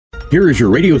Here is your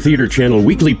Radio Theater Channel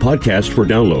weekly podcast for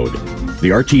download.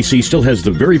 The RTC still has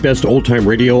the very best old-time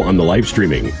radio on the live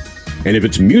streaming. And if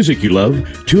it's music you love,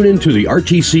 tune in to the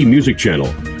RTC Music Channel,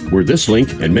 where this link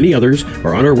and many others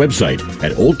are on our website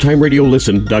at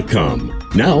oldtimeradiolisten.com.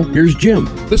 Now, here's Jim.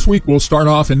 This week we'll start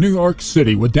off in New York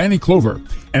City with Danny Clover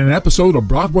and an episode of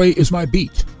Broadway is My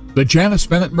Beat, the Janice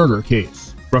Bennett murder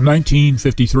case from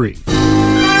 1953.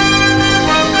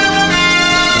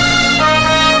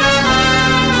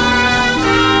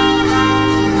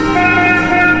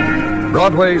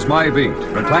 Broadway's My Beat,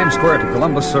 from Times Square to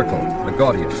Columbus Circle, the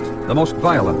gaudiest, the most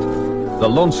violent, the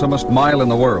lonesomest mile in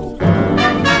the world.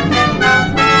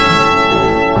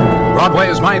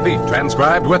 Broadway's My Beat,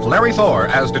 transcribed with Larry Thor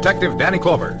as Detective Danny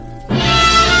Clover.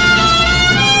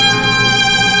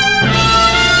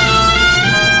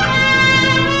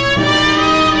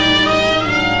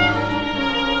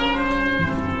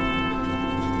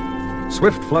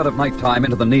 Swift flood of nighttime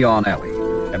into the neon alley.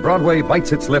 And Broadway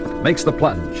bites its lip, makes the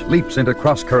plunge, leaps into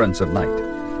cross currents of night.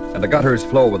 And the gutters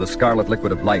flow with a scarlet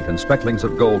liquid of light, and specklings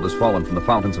of gold has fallen from the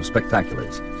fountains of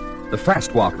spectaculars. The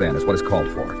fast walk, then, is what is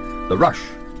called for. The rush,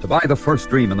 to buy the first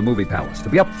dream in the movie palace, to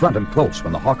be up front and close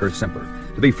when the hawkers simper,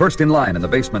 to be first in line in the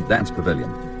basement dance pavilion.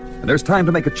 And there's time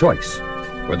to make a choice,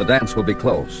 where the dance will be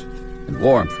close, and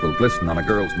warmth will glisten on a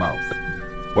girl's mouth.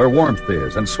 Where warmth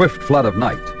is, and swift flood of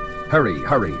night. Hurry,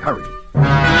 hurry, hurry.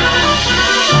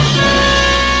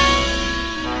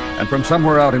 And from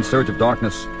somewhere out in surge of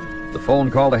darkness, the phone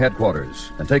call to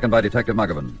headquarters, and taken by Detective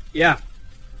Muggavan. Yeah,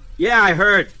 I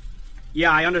heard.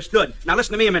 Yeah, I understood. Now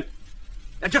listen to me a minute.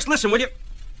 Just listen, will you?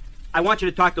 I want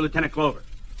you to talk to Lieutenant Clover.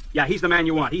 Yeah, he's the man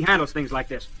you want. He handles things like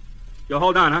this. You'll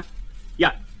hold on, huh?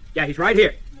 Yeah, he's right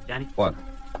here. Danny? What?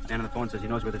 Man on the phone says he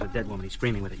knows where there's a dead woman. He's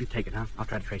screaming with it. You take it, huh? I'll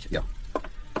try to trace it. Yeah.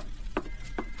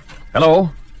 Hello?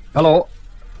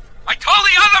 I told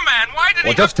the other man. Why did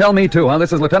Well, just tell me, too, huh?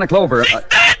 This is Lieutenant Clover. She's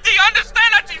dead! Do you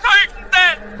understand that? She's hurt and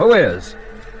dead! Who is?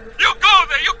 You go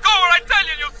there. You go where I tell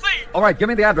you. You'll see. All right, give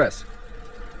me the address.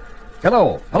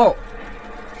 Hello?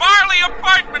 Marley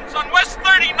Apartments on West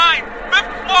 39th,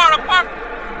 5th floor apartment.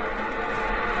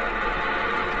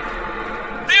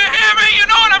 Do you hear me? You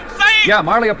know what I'm saying? Yeah,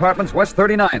 Marley Apartments, West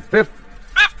 39th, 5th.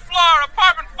 5th floor,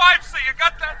 apartment 5C. You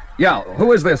got that? Yeah,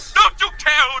 who is this? Don't you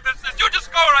care who this is. You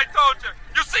just go where I told you.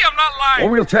 You see, I'm not lying.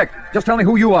 Oh, we'll check. Just tell me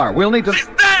who you are. We'll need to... She's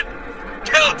dead!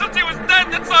 Killed till she was dead,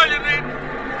 that's all you need.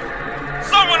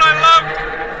 Someone I love.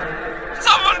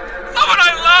 Someone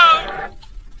I love.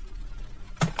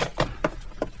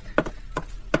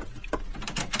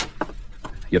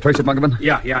 You trace it, Muggavan?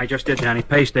 Yeah, I just did, Danny.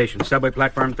 Pay station, subway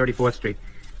platform, 34th Street.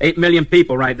 8 million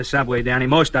people ride the subway, Danny.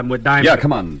 Most of them with diamonds. Yeah,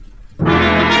 come on.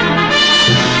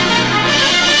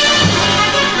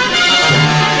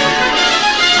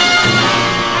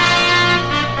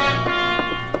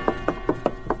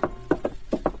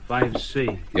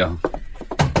 C. Yeah.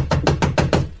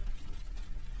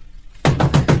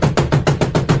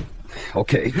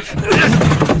 Okay.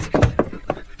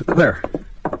 There.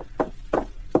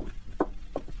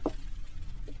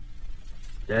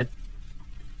 Dead?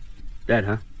 Dead,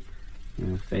 huh?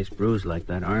 Yeah, face bruised like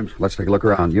that, arms. Let's take a look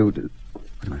around. Wait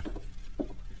a minute.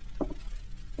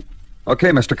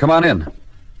 Okay, mister, come on in.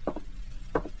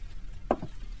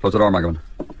 Close the door, Muggavan.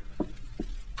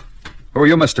 Who are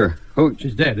you, mister? Who?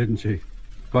 She's dead, isn't she?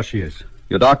 Of course she is.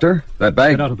 Your doctor? That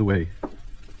bag? Get out of the way.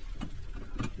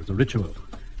 There's a ritual.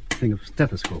 A thing of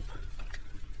stethoscope.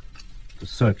 To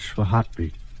search for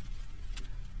heartbeat.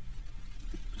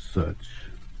 Search.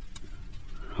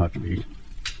 Heartbeat.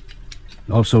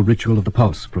 Also ritual of the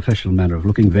pulse, professional manner of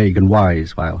looking vague and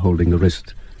wise while holding the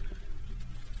wrist.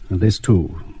 And this,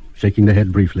 too, shaking the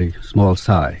head briefly, small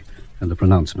sigh, and the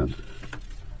pronouncement.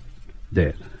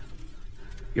 Dead.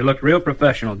 You look real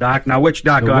professional, Doc. Now, which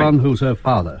Doc The are one who's her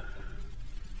father.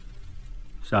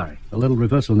 Sorry. A little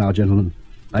reversal now, gentlemen.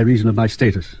 By reason of my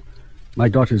status. My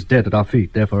daughter's dead at our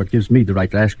feet, therefore it gives me the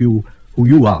right to ask you who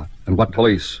you are and what...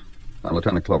 Police. I'm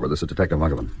Lieutenant Clover. This is Detective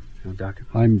Muggavan. No, Doctor.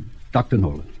 I'm Dr.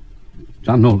 Nolan.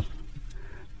 John Nolan.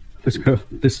 This girl,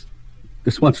 this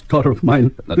once daughter of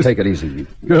mine... Now, take it easy.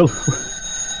 Girl...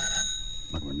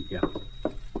 Muggavan. Yeah.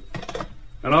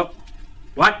 Hello?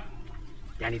 What?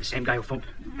 Danny, the same guy who phoned.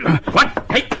 What?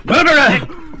 Hey, murderer! Hey,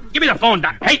 give me the phone,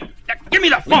 Doc. Hey, give me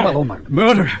the phone. Well, oh, my...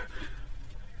 Murder.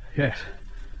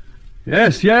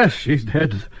 Yes, she's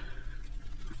dead.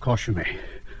 Of course you may.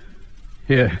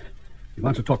 Here, he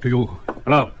wants to talk to you.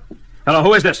 Hello,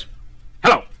 who is this?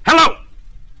 Hello!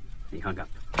 He hung up.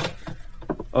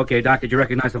 Okay, Doc, did you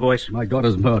recognize the voice? My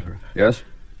daughter's murderer. Yes?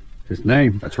 His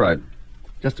name? That's right.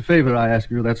 Just a favor I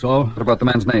ask you, that's all. What about the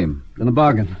man's name? In a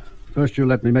bargain. First you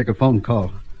let me make a phone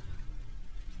call.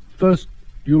 First,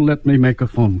 you let me make a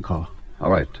phone call. All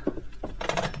right.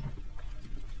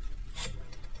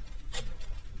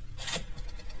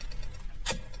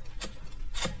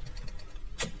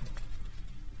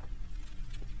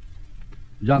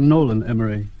 John Nolan,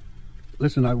 Emery.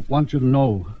 Listen, I want you to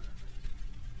know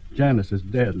Janice is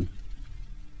dead.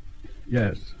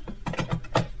 Yes.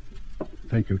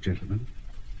 Thank you, gentlemen.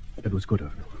 It was good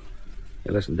of you.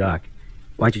 Hey, listen, Doc.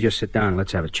 Why don't you just sit down and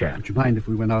let's have a chat? Would you mind if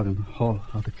we went out in the hall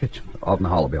or the kitchen? Out in the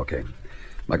hall will be okay.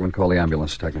 Mikeman, call the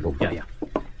ambulance, technical. Yeah.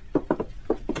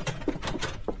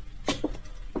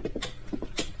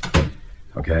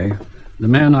 Okay. The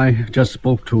man I just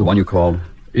spoke to... The one you called?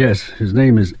 Yes, his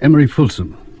name is Emery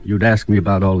Folsom. You'd ask me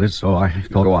about all this, so I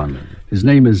thought... Go on. His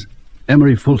name is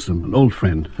Emery Folsom, an old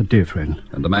friend, a dear friend.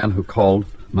 And the man who called?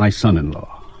 My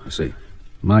son-in-law. I see.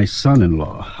 My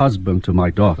son-in-law, husband to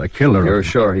my daughter, killer. You're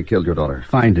sure he killed your daughter?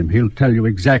 Find him. He'll tell you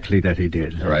exactly that he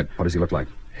did. All right. What does he look like?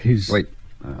 He's... Wait.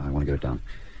 I want to get it down.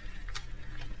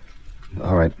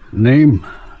 All right. Name,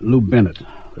 Lou Bennett.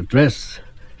 Address,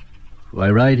 why,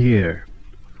 right here.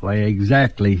 Why,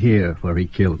 exactly here where he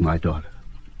killed my daughter.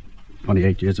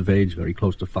 28 years of age, very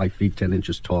close to 5 feet 10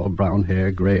 inches tall, brown hair,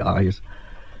 gray eyes.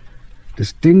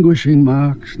 Distinguishing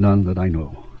marks, none that I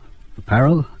know.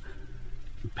 Apparel?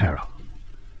 Apparel.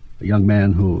 A young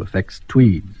man who affects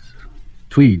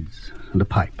tweeds and a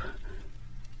pipe.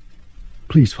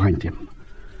 Please find him.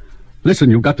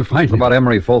 Listen, you've got to find him. What about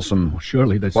Emery Folsom? Oh,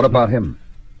 surely that's... What about him?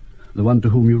 The one to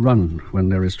whom you run when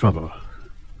there is trouble,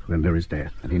 when there is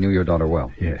death. And he knew your daughter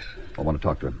well? Yes. I want to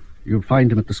talk to him. You'll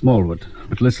find him at the Smallwood.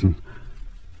 But listen,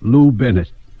 Lou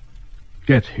Bennett.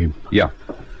 Get him. Yeah.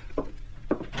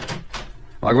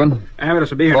 Mikeman?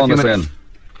 Ambulance will be here Phone in a few this minutes.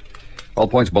 in. All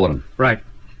points bulletin. Right.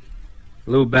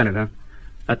 Lou Bennett, huh?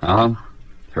 Uh-huh.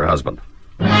 Her husband.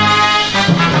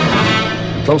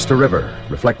 Close to river,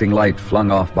 reflecting light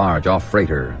flung off barge, off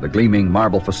freighter, the gleaming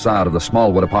marble facade of the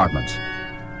Smallwood apartments.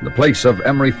 The place of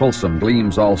Emery Folsom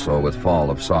gleams also with fall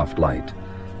of soft light,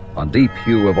 on deep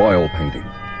hue of oil painting,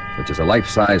 which is a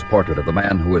life-size portrait of the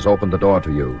man who has opened the door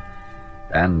to you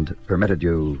and permitted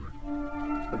you...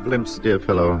 A glimpse, dear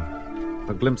fellow,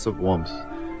 a glimpse of warmth,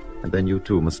 and then you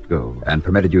too must go. And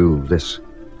permitted you this.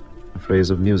 A phrase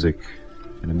of music,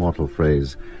 an immortal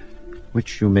phrase,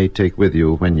 which you may take with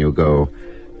you when you go,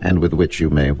 and with which you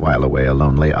may while away a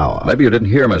lonely hour. Maybe you didn't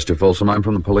hear, Mr. Folsom. I'm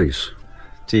from the police.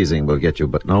 Teasing will get you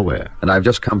but nowhere. And I've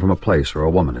just come from a place where a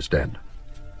woman is dead.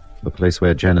 The place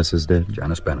where Janice is dead?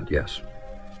 Janice Bennett, yes.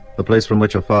 The place from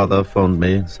which a father phoned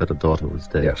me and said a daughter was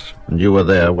dead? Yes. And you were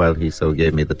there while he so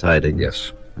gave me the tidings?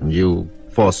 Yes. And you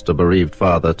forced a bereaved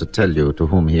father to tell you to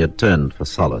whom he had turned for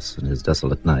solace in his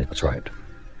desolate night? That's right.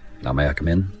 Now, may I come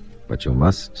in? But you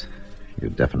must. You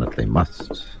definitely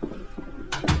must.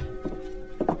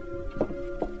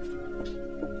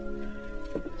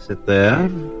 Sit there.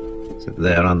 Sit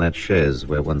there on that chaise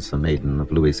where once a maiden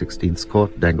of Louis XVI's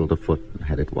court dangled a foot and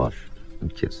had it washed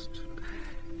and kissed.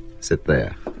 Sit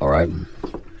there. All right.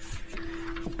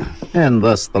 And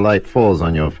thus the light falls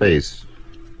on your face.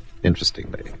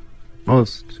 Interestingly.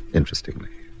 Most interestingly.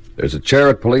 There's a chair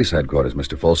at police headquarters,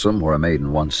 Mr. Folsom, where a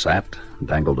maiden once sat and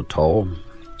dangled a toe.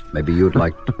 Maybe you'd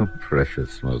like...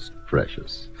 Precious, most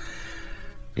precious.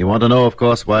 You want to know, of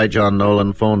course, why John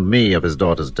Nolan phoned me of his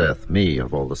daughter's death. Me,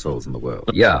 of all the souls in the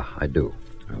world. Yeah, I do.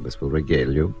 Well, this will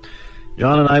regale you.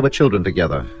 John and I were children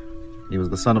together. He was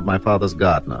the son of my father's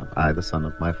gardener. I the son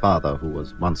of my father, who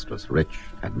was monstrous rich,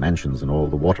 had mansions in all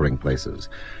the watering places.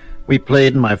 We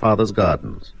played in my father's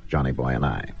gardens, Johnny boy and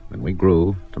I, when we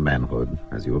grew to manhood,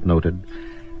 as you have noted.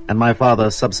 And my father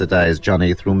subsidized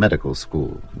Johnny through medical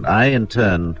school. And I, in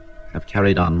turn, have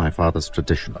carried on my father's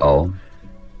tradition. Oh?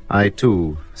 I,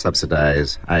 too,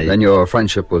 subsidize. Then your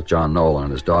friendship with John Nolan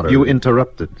and his daughter... You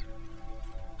interrupted.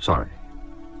 Sorry.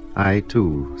 I,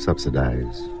 too,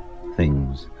 subsidize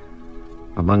things,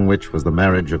 among which was the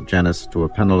marriage of Janice to a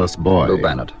penniless boy. Lou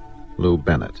Bennett. Lou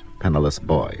Bennett, penniless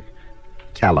boy.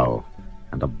 Callow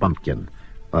and a bumpkin,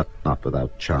 but not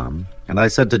without charm. And I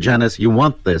said to Janice, you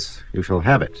want this, you shall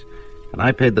have it. And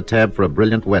I paid the tab for a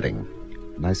brilliant wedding.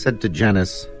 And I said to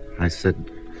Janice,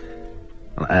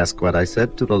 I'll ask what I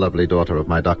said to the lovely daughter of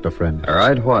my doctor friend. All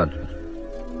right, what?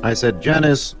 I said,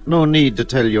 Janice, no need to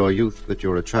tell your youth that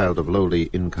you're a child of lowly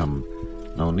income.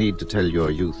 No need to tell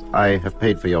your youth, I have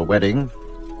paid for your wedding.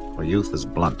 For youth is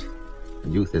blunt,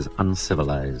 and youth is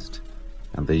uncivilized.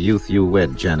 And the youth you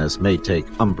wed, Janice, may take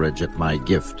umbrage at my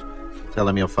gift. Tell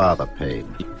him your father paid.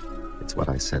 It's what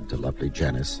I said to lovely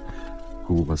Janice,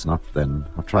 who was not then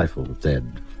a trifle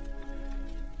dead.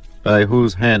 By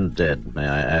whose hand dead, may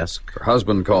I ask? Her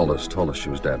husband called us, told us she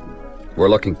was dead. We're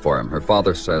looking for him. Her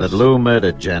father says... That Lou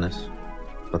murdered Janice.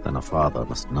 But then a father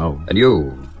must know. And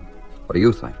you, what do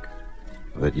you think?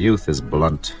 That youth is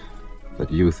blunt, that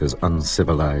youth is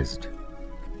uncivilized,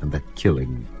 and that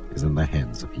killing is in the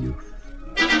hands of youth.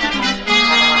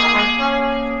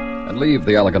 And leave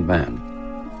the elegant man.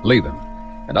 Leave him.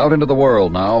 And out into the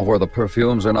world now, where the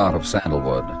perfumes are not of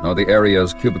sandalwood, nor the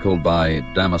areas cubicled by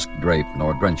damask drape,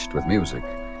 nor drenched with music.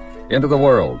 Into the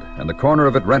world, and the corner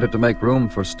of it rented to make room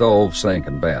for stove, sink,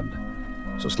 and bed.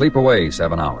 So sleep away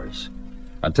 7 hours.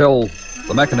 Until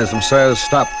the mechanism says,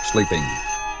 stop sleeping.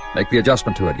 Make the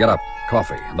adjustment to it. Get up.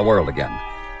 Coffee. And the world again.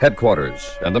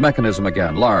 Headquarters. And the mechanism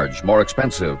again. Large, more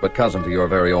expensive, but cousin to your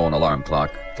very own alarm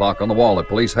clock. Clock on the wall at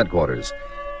police headquarters.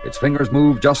 Its fingers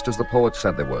move just as the poet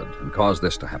said they would, and cause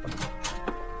this to happen.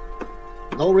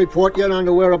 No report yet on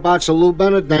the whereabouts of Lou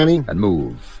Bennett, Danny. And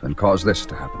move, and cause this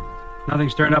to happen.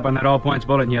 Nothing's turned up on that all-points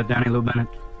bulletin yet, Danny Lou Bennett.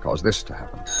 Cause this to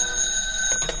happen.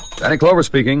 Danny Clover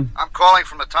speaking. I'm calling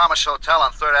from the Thomas Hotel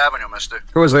on 3rd Avenue, mister.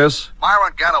 Who is this?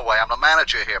 Myron Ganaway. I'm the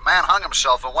manager here. Man hung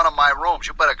himself in one of my rooms.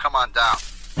 You better come on down.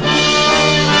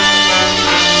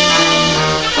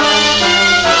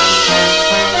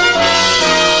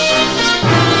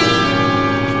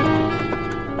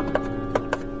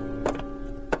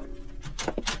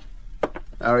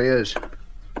 There he is.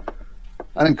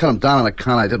 I didn't cut him down on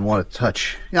account I didn't want to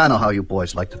touch. Yeah, I know how you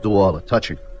boys like to do all the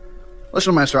touching.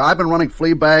 Listen, mister, I've been running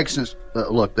flea bags since...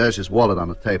 look, there's his wallet on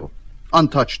the table.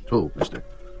 Untouched, too, mister.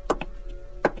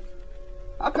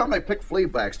 How come they pick flea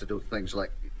bags to do things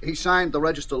like... He signed the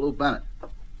register Lou Bennett.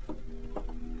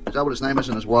 Is that what his name is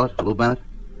in his wallet, Lou Bennett?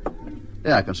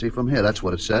 Yeah, I can see from here. That's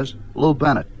what it says. Lou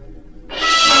Bennett.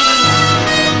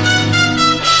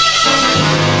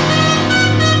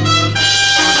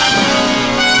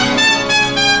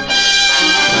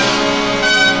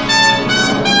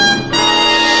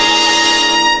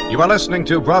 You are listening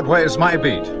to Broadway's My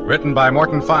Beat, written by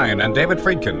Morton Fine and David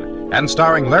Friedkin, and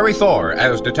starring Larry Thor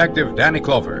as Detective Danny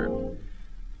Clover.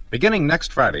 Beginning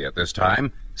next Friday at this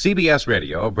time, CBS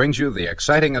Radio brings you the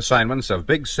exciting assignments of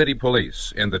big city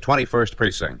police in the 21st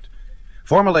Precinct.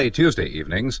 Formerly Tuesday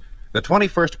evenings, the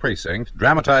 21st Precinct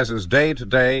dramatizes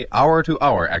day-to-day,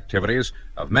 hour-to-hour activities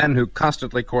of men who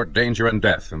constantly court danger and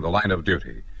death in the line of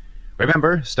duty.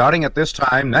 Remember, starting at this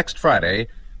time next Friday,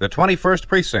 the 21st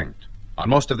Precinct, on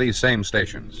most of these same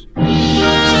stations.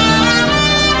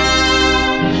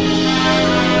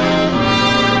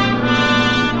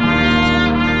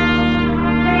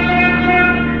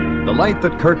 The light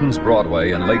that curtains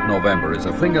Broadway in late November is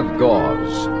a thing of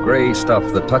gauze, gray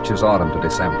stuff that touches autumn to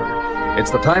December.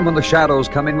 It's the time when the shadows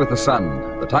come in with the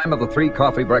sun, the time of the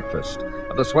 3-coffee breakfast,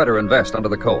 of the sweater and vest under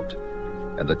the coat.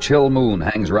 And the chill moon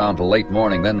hangs around till late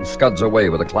morning, then scuds away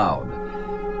with a cloud.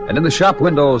 And in the shop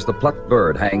windows, the plucked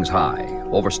bird hangs high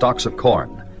over stalks of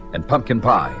corn and pumpkin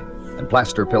pie and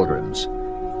plaster pilgrims.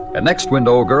 And next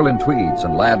window, girl in tweeds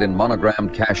and lad in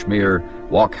monogrammed cashmere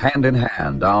walk hand in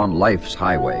hand down life's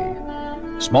highway.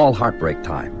 Small heartbreak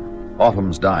time,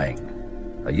 autumn's dying,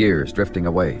 a year's drifting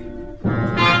away.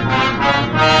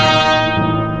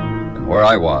 And where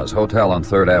I was, hotel on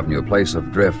 3rd Avenue, a place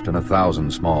of drift and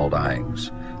 1,000 small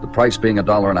dyings. The price being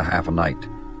 $1.50 a night,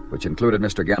 which included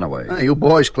Mr. Ganaway. Hey, you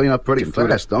boys clean up pretty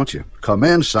fast, don't you? Come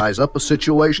in, size up a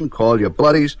situation, call your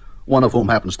buddies, one of whom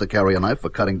happens to carry a knife for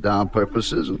cutting down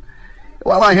purposes. And,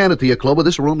 well, I hand it to you, Clover.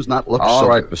 This room's not looked All so...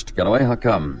 right, Mr. Ganaway, how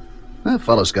come? A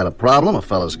fella's got a problem, a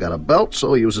fella's got a belt,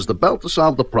 so he uses the belt to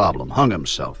solve the problem. Hung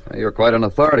himself. You're quite an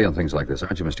authority on things like this,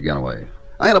 aren't you, Mr. Ganaway?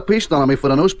 I had a piece done on me for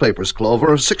the newspapers,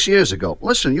 Clover, 6 years ago.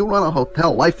 Listen, you run a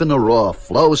hotel, life in the raw,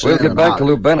 flows We'll in get and back out. to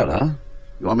Lou Bennett, huh?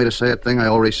 You want me to say a thing I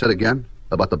already said again?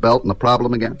 About the belt and the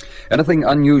problem again? Anything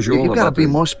unusual You about gotta be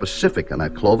the... more specific on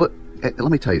that, Clover. Hey,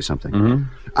 let me tell you something. Mm-hmm.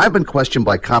 I've been questioned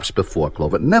by cops before,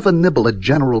 Clover. Never nibble at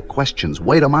general questions.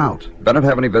 Wait 'em out. Bennett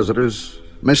have any visitors?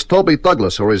 Miss Toby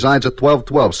Douglas, who resides at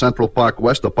 1212 Central Park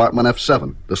West, apartment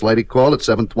F7. This lady called at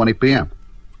 7:20 p.m.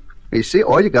 You see,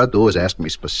 all you gotta do is ask me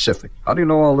specific. How do you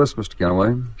know all this, Mr.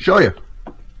 Ganaway? Show you.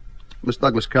 Miss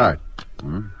Douglas' card.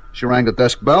 She rang the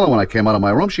desk bell, and when I came out of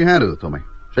my room, she handed it to me.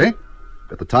 See?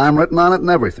 Got the time written on it and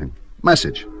everything.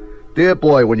 Message. Dear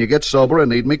boy, when you get sober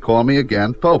and need me, call me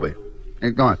again. Toby.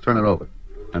 Hey, go on, turn it over.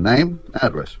 A name,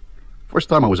 address. First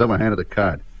time I was ever handed a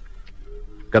card.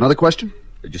 Got another question?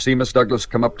 Did you see Miss Douglas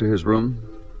come up to his room?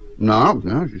 No.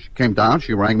 She came down.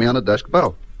 She rang me on the desk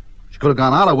bell. She could have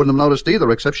gone out. I wouldn't have noticed either,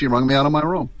 except she rang me out of my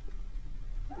room.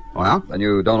 Well? And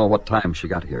you don't know what time she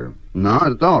got here? No,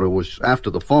 I don't. It was after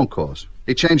the phone calls.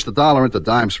 He changed the dollar into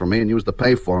dimes for me and used the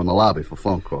pay-for in the lobby for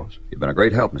phone calls. You've been a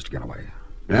great help, Mr. Ganaway.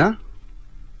 Yeah?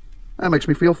 That makes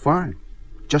me feel fine.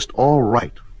 Just all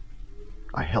right.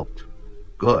 I helped.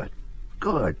 Good.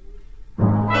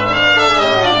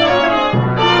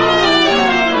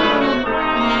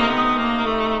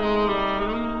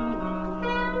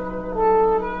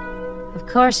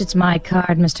 course it's my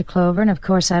card, Mr. Clover, and of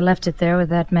course I left it there with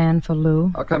that man for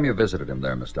Lou. How come you visited him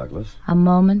there, Miss Douglas? A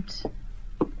moment.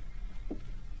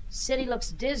 City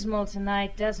looks dismal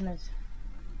tonight, doesn't it?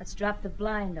 Let's drop the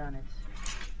blind on it.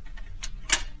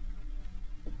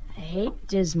 I hate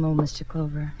dismal, Mr.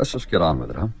 Clover. Let's just get on with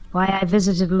it, huh? Why I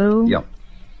visited Lou? Yeah.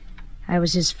 I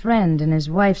was his friend and his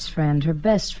wife's friend, her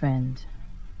best friend.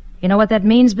 You know what that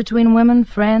means between women,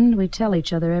 friend? We tell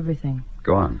each other everything.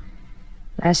 Go on.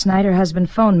 Last night her husband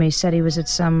phoned me, said he was at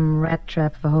some rat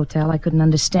trap of a hotel. I couldn't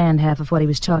understand half of what he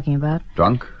was talking about.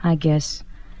 Drunk? I guess.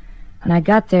 When I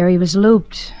got there, he was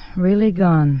looped, really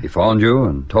gone. He phoned you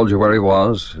and told you where he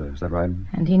was. Is that right?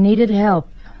 And he needed help.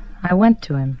 I went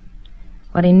to him.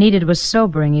 What he needed was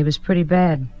sobering. He was pretty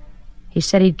bad. He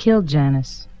said he'd killed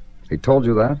Janice. He told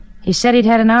you that? He said he'd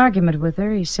had an argument with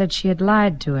her. He said she had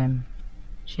lied to him.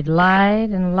 She'd lied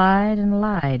and lied and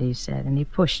lied, he said, and he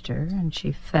pushed her, and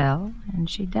she fell, and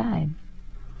she died.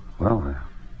 Well, I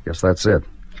guess that's it.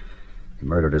 He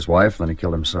murdered his wife, then he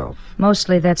killed himself.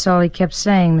 Mostly that's all he kept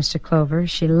saying, Mr. Clover.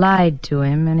 She lied to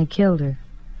him, and he killed her.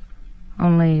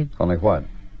 Only what?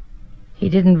 He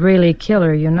didn't really kill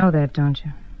her. You know that, don't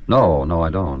you? No, I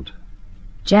don't.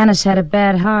 Janice had a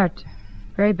bad heart.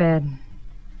 Very bad.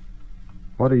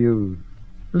 What do you...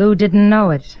 Lou didn't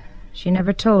know it. She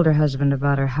never told her husband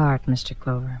about her heart, Mr.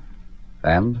 Clover.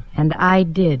 And? And I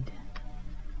did.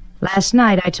 Last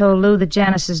night I told Lou that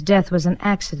Janice's death was an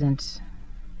accident.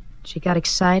 She got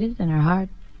excited and her heart,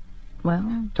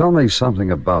 well... Tell me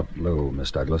something about Lou,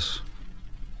 Miss Douglas.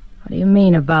 What do you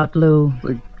mean about Lou?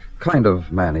 The kind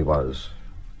of man he was.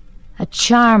 A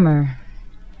charmer.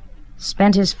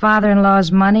 Spent his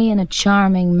father-in-law's money in a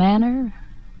charming manner.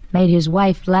 Made his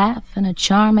wife laugh in a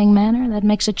charming manner. That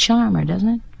makes a charmer, doesn't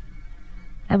it?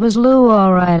 That was Lou,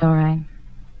 all right.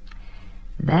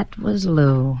 That was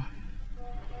Lou.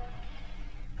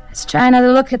 Let's try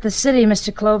another look at the city,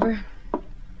 Mr. Clover.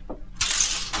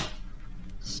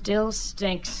 Still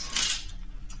stinks.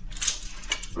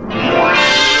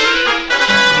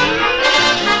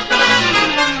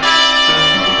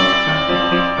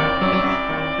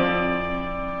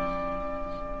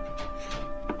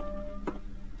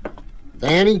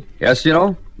 Danny? Yes,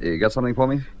 you got something for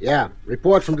me? Yeah,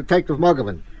 report from Detective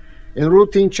Muggerman. In a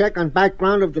routine check on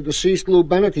background of the deceased Lou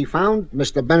Bennett, he found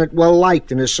Mr. Bennett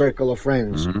well-liked in his circle of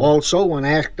friends. Mm-hmm. Also, when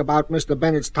asked about Mr.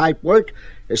 Bennett's type work,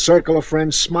 his circle of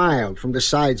friends smiled from the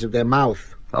sides of their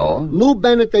mouth. Oh? Lou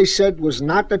Bennett, they said, was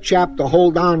not the chap to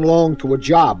hold on long to a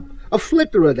job. A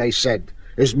flitterer, they said.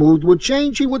 His mood would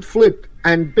change, he would flit,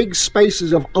 and big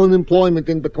spaces of unemployment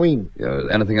in between.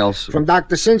 Anything else? From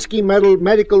Dr. Sinsky,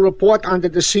 medical report on the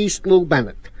deceased Lou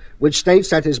Bennett, which states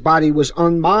that his body was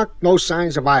unmarked, no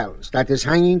signs of violence, that his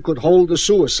hanging could hold a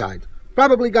suicide.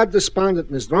 Probably got despondent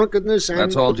in his drunkenness and...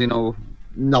 That's all, Gino?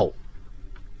 No.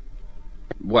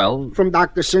 Well? From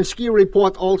Dr. Sinsky, a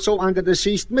report also on the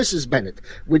deceased Mrs. Bennett,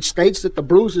 which states that the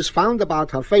bruises found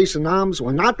about her face and arms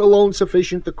were not alone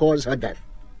sufficient to cause her death.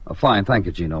 Fine, thank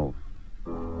you, Gino.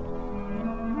 And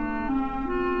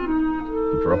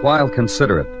for a while,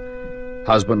 consider it.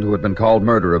 Husband who had been called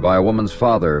murderer by a woman's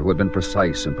father, who had been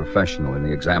precise and professional in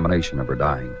the examination of her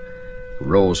dying, who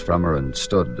rose from her and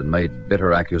stood and made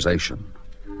bitter accusation.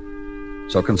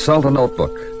 So consult a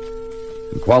notebook.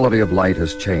 And quality of light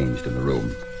has changed in the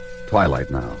room.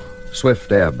 Twilight now.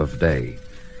 Swift ebb of day.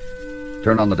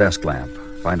 Turn on the desk lamp.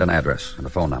 Find an address and a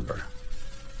phone number.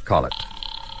 Call it.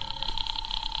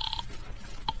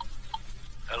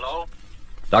 Hello?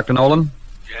 Dr. Nolan?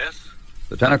 Yes?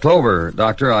 Lieutenant Clover,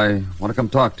 Doctor, I want to come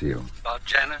talk to you. About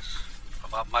Janice?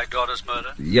 About my daughter's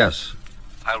murder? Yes.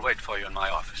 I'll wait for you in my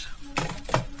office.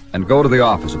 And go to the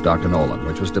office of Dr. Nolan,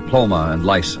 which was diploma and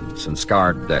license and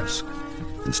scarred desk,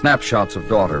 and snapshots of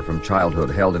daughter from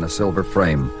childhood held in a silver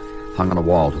frame hung on a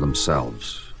wall to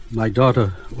themselves. My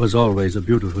daughter was always a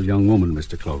beautiful young woman,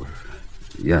 Mr. Clover.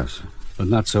 Yes. But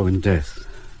not so in death.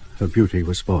 Her beauty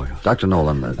was spoiled. Dr.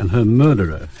 Nolan... And her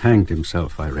murderer hanged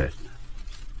himself, I read.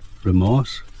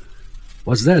 Remorse?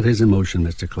 Was that his emotion,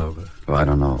 Mr. Clover? Oh, I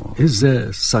don't know. Is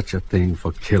there such a thing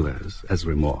for killers as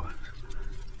remorse?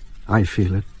 I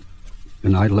feel it.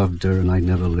 And I loved her, and I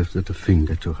never lifted a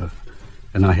finger to her.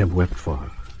 And I have wept for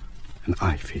her. And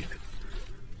I feel it.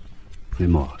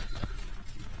 Remorse.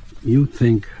 You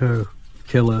think her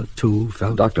killer, too,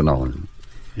 felt... Dr. Nolan.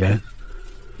 Yes?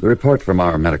 The report from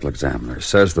our medical examiner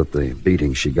says that the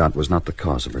beating she got was not the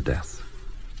cause of her death.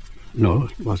 No,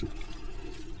 it wasn't.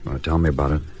 Want to tell me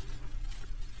about it?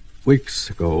 Weeks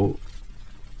ago...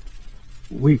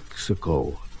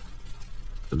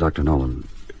 Dr. Nolan...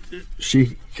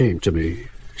 She came to me.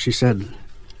 She said,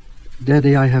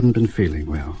 Daddy, I haven't been feeling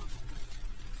well.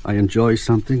 I enjoy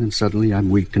something, and suddenly I'm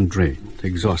weak and drained,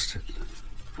 exhausted.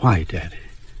 Why, Daddy?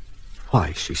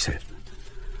 Why, she said.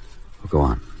 Well, go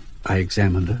on. I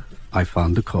examined her. I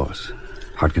found the cause.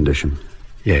 Heart condition?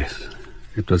 Yes.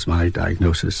 It was my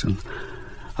diagnosis, and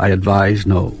I advised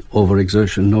no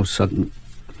overexertion, no sudden...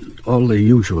 all the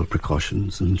usual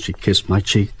precautions, and she kissed my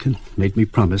cheek and made me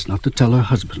promise not to tell her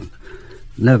husband,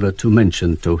 never to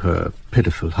mention to her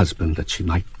pitiful husband that she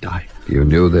might die. You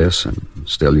knew this, and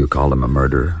still you called him a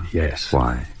murderer? Yes.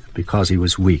 Why? Because he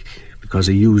was weak, because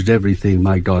he used everything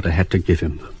my daughter had to give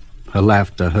him. Her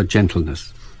laughter, her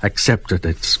gentleness. Accepted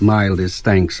it, smiled his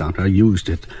thanks on her, used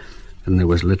it, and there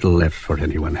was little left for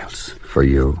anyone else. For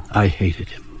you? I hated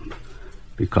him.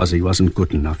 Because he wasn't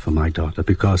good enough for my daughter,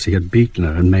 because he had beaten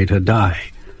her and made her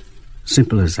die.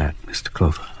 Simple as that, Mr.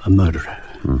 Clover. A murderer.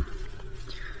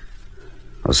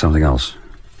 Oh, something else.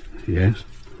 Yes?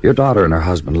 Your daughter and her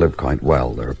husband lived quite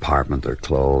well. Their apartment, their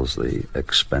clothes, the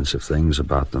expensive things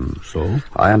about them. So?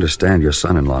 I understand your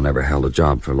son-in-law never held a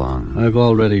job for long. I've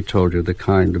already told you the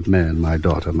kind of man my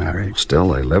daughter married. Still,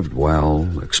 they lived well,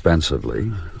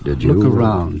 expensively. Did you... Look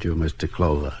around you, Mr.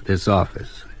 Clover. This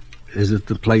office. Is it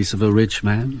the place of a rich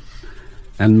man?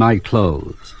 And my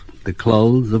clothes. The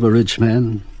clothes of a rich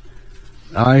man?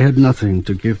 I had nothing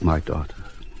to give my daughter,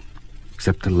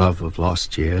 except the love of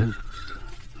lost years,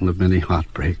 and of many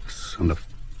heartbreaks, and of...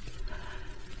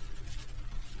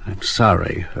 I'm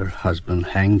sorry her husband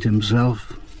hanged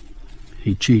himself.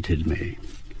 He cheated me.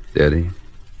 Did he?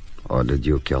 Or did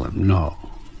you kill him? No.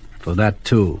 For that,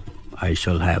 too, I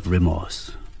shall have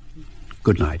remorse.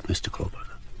 Good night, Mr. Clover.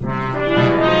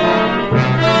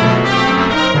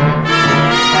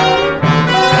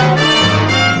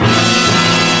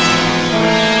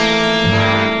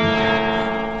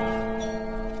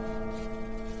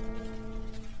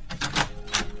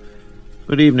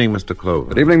 Good evening, Mr.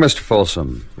 Clover. Good evening, Mr.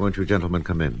 Folsom. Won't you gentlemen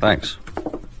come in? Thanks.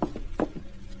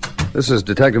 This is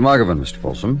Detective Muggavan, Mr.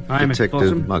 Folsom. Hi, Mr.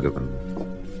 Folsom.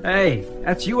 Muggavan. Hey,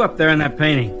 that's you up there in that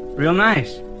painting. Real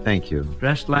nice. Thank you.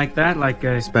 Dressed like that, like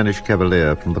a... Spanish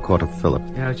cavalier from the court of Philip.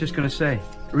 Yeah, I was just going to say.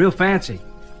 Real fancy.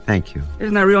 Thank you.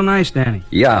 Isn't that real nice, Danny?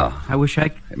 Yeah. I wish I...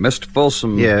 Hey, Mr.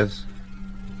 Folsom. Yes?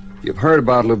 You've heard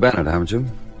about Lou Bennett, haven't you?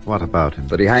 What about him?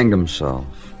 That he hanged himself.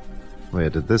 Where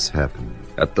did this happen?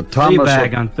 At the Thomas...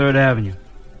 Teabag on 3rd Avenue.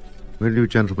 Will you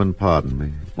gentlemen pardon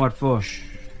me? What for?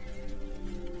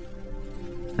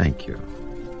 Thank you.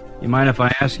 You mind if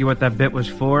I ask you what that bit was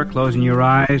for? Closing your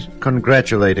eyes?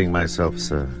 Congratulating myself,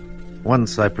 sir.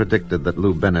 Once I predicted that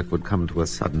Lou Bennett would come to a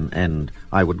sudden end.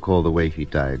 I would call the way he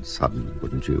died sudden,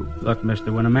 wouldn't you? Look,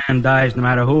 mister, when a man dies, no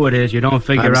matter who it is, you don't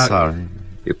figure I'm out... sorry.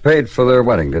 You paid for their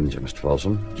wedding, didn't you, Mr.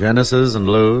 Folsom? Janice's and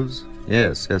Lou's?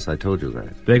 Yes, I told you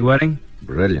that. Big wedding?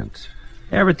 Brilliant.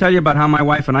 I ever tell you about how my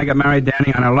wife and I got married,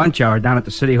 Danny, on our lunch hour down at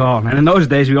the city hall? And in those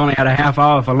days, we only had a half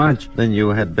hour for lunch. Then you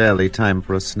had barely time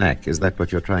for a snack. Is that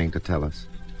what you're trying to tell us?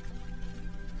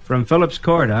 From Phillips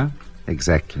Court, huh?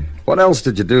 Exactly. What else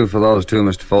did you do for those two,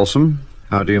 Mr. Folsom?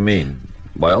 How do you mean?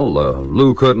 Well,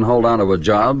 Lou couldn't hold on to a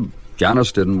job.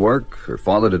 Janice didn't work. Her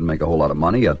father didn't make a whole lot of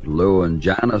money, yet Lou and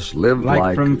Janice lived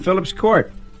like... from Phillips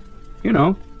Court. You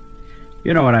know.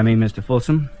 You know what I mean, Mr.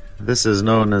 Folsom. This is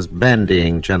known as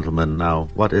bandying, gentlemen. Now,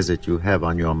 what is it you have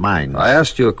on your mind? I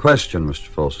asked you a question, Mr.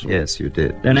 Folsom. Yes, you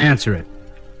did. Then answer it.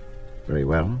 Very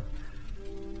well.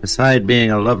 Beside being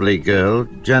a lovely girl,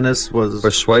 Janice was...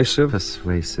 Persuasive?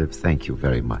 Persuasive, thank you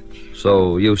very much.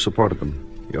 So you supported them?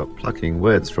 You're plucking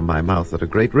words from my mouth at a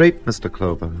great rate, Mr.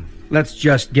 Clover. Let's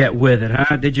just get with it,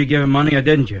 huh? Did you give him money or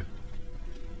didn't you?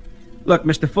 Look,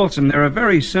 Mr. Folsom, there are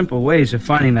very simple ways of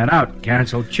finding that out.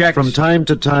 Cancel checks. From time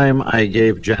to time, I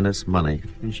gave Janice money.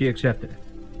 And she accepted it.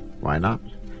 Why not?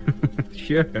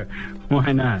 Sure.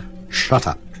 Why not? Shut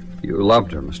up. You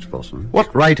loved her, Mr. Folsom.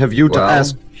 What right have you to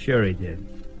ask? Sure he did.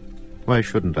 Why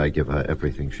shouldn't I give her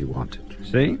everything she wanted?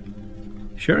 See?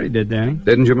 Sure he did, Danny.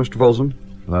 Didn't you, Mr. Folsom?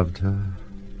 Loved her.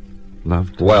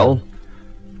 Loved her. Well?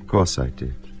 Of course I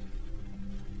did.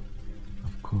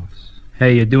 Of course.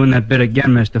 Hey, you're doing that bit again,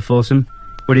 Mr. Folsom.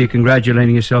 What are you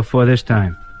congratulating yourself for this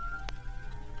time?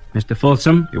 Mr.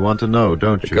 Folsom? You want to know,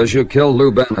 don't you? Because you killed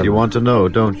Lou Bennett. You want to know,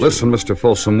 don't you? Listen, Mr.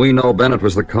 Folsom, we know Bennett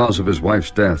was the cause of his wife's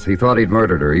death. He thought he'd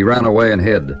murdered her. He ran away and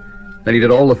hid. Then he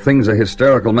did all the things a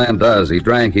hysterical man does. He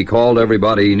drank, he called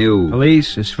everybody he knew.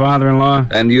 Police, his father-in-law?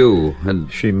 And you,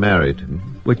 and... She married him.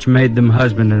 Which made them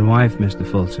husband and wife, Mr.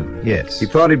 Folsom? Yes. He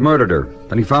thought he'd murdered her.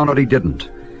 Then he found out he didn't.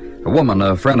 A woman,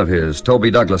 a friend of his,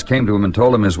 Toby Douglas, came to him and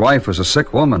told him his wife was a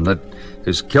sick woman, that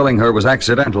his killing her was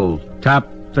accidental. Top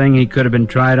thing he could have been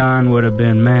tried on would have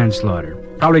been manslaughter.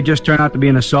 Probably just turned out to be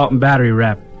an assault and battery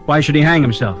rap. Why should he hang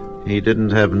himself? He didn't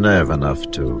have nerve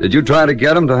enough to. Did you try to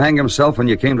get him to hang himself when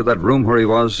you came to that room where he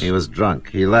was? He was drunk.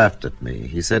 He laughed at me.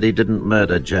 He said he didn't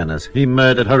murder Janice. He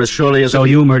murdered her as surely as... So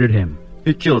you murdered him?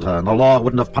 He killed her, and the law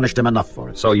wouldn't have punished him enough for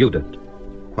it. So you did?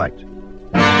 Quite.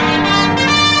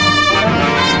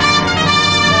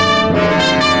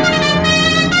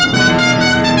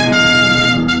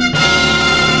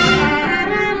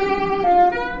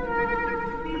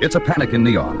 It's a panic in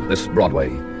Neon, this Broadway,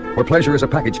 where pleasure is a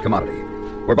packaged commodity,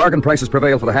 where bargain prices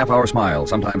prevail for the half-hour smile,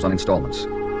 sometimes on installments.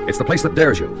 It's the place that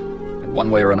dares you, and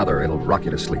one way or another, it'll rock you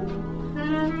to sleep.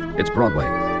 It's Broadway,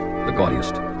 the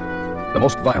gaudiest, the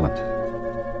most violent,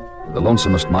 the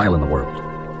lonesomest mile in the world.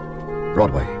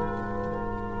 Broadway,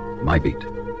 my beat.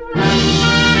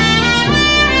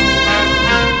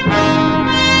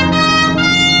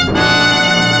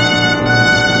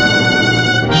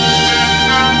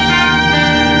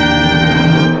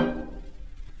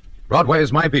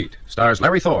 Broadway's My Beat stars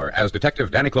Larry Thor as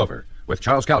Detective Danny Clover, with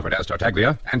Charles Calvert as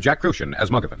Tartaglia and Jack Crucian as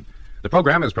Muggavan. The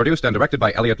program is produced and directed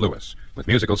by Elliott Lewis, with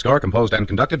musical score composed and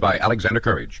conducted by Alexander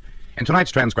Courage. In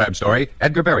tonight's transcribed story,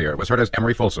 Edgar Barrier was heard as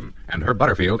Emery Folsom, and Herb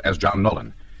Butterfield as John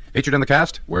Nolan. Featured in the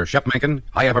cast were Shep Menken,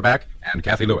 Hy Everback, and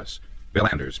Kathy Lewis. Bill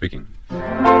Anders speaking.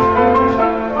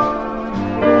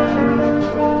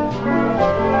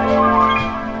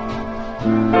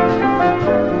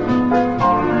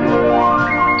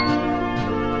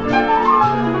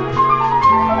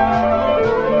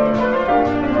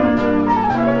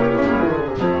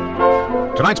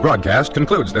 Tonight's broadcast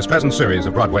concludes this present series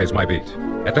of Broadway's My Beat.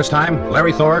 At this time,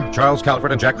 Larry Thor, Charles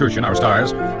Calvert, and Jack Crucian, our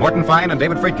stars, Morton Fine and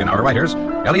David Friedkin, our writers,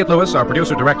 Elliott Lewis, our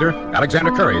producer-director,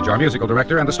 Alexander Courage, our musical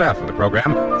director, and the staff of the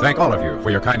program thank all of you for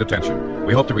your kind attention.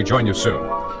 We hope to rejoin you soon.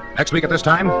 Next week at this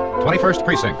time, 21st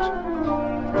Precinct.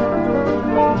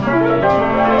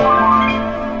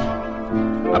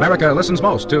 America listens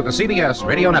most to the CBS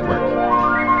Radio Network.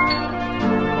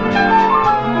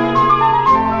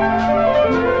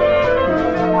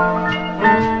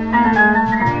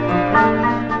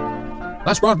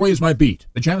 That's Broadway's My Beat,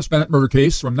 the Janice Bennett murder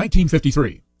case from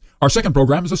 1953. Our second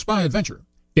program is a spy adventure,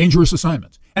 Dangerous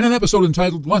Assignment, and an episode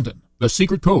entitled London, The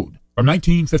Secret Code from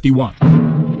 1951.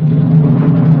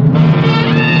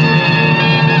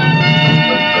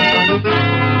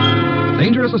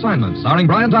 Dangerous Assignment, starring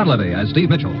Brian Donlevy as Steve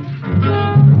Mitchell.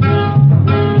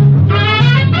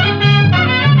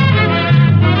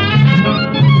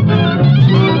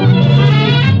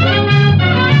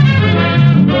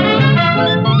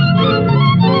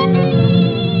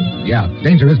 Yeah,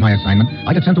 danger is my assignment.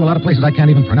 I get sent to a lot of places I can't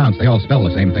even pronounce. They all spell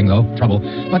the same thing, though. Trouble.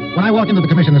 But when I walk into the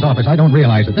commissioner's office, I don't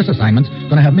realize that this assignment's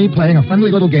going to have me playing a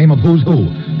friendly little game of who's who.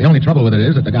 The only trouble with it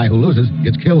is that the guy who loses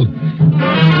gets killed.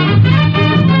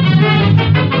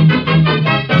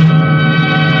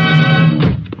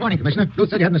 Morning, Commissioner. Ruth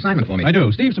said you had an assignment for me. I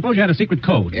do. Steve, suppose you had a secret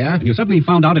code. Yeah? And you suddenly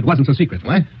found out it wasn't so secret.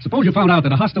 What? Suppose you found out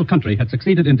that a hostile country had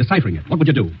succeeded in deciphering it. What would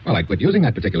you do? Well, I'd quit using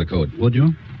that particular code. Would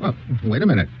you? Well, wait a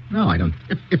minute. No, I don't.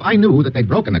 If I knew that they'd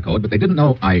broken the code, but they didn't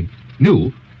know I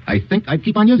knew, I think I'd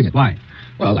keep on using it. Why?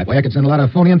 Well, that way I could send a lot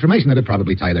of phony information that'd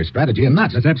probably tie their strategy in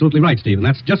knots. That's absolutely right, Steve, and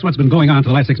that's just what's been going on for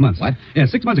the last 6 months. What?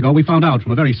 Yes, 6 months ago we found out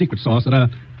from a very secret source that a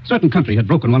certain country had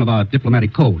broken one of our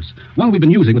diplomatic codes, one we've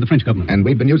been using with the French government. And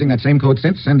we've been using that same code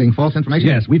since, sending false information?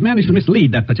 Yes, we've managed to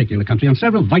mislead that particular country on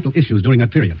several vital issues during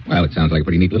that period. Well, it sounds like a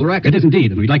pretty neat little racket. It is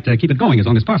indeed, and we'd like to keep it going as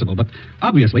long as possible, but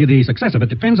obviously the success of it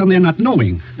depends on their not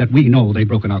knowing that we know they've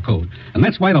broken our code. And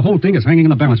that's why the whole thing is hanging in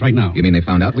the balance right now. You mean they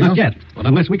found out we Not know? yet, but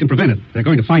unless we can prevent it, they're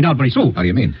going to find out very soon. How do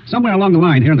you mean? Somewhere along the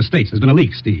line here in the States, there's been a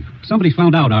leak, Steve. Somebody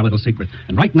found out our little secret,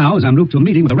 and right now is en route to a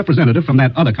meeting with a representative from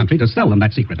that other country to sell them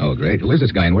that secret. Oh, great. Who is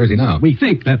this guy, and where's he now? We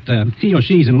think that he or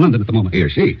she's in London at the moment. He or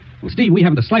she? Well, Steve, we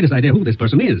haven't the slightest idea who this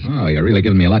person is. Oh, you're really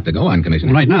giving me a lot to go on,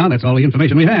 Commissioner. Well, right now, that's all the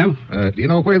information we have. Do you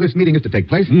know where this meeting is to take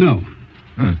place? No.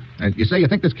 Huh. You say you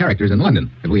think this character's in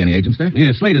London. Have we any agents there?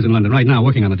 Yeah, Slater's in London right now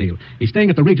working on the deal. He's staying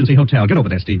at the Regency Hotel. Get over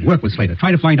there, Steve. Work with Slater.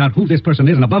 Try to find out who this person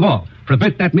is, and above all,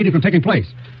 prevent that meeting from taking place.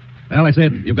 Well, I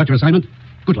said, you've got your assignment.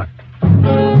 Good luck.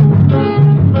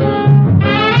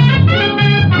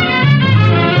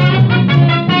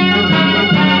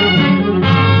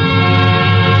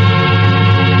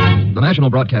 The National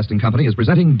Broadcasting Company is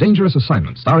presenting Dangerous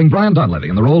Assignment, starring Brian Donlevy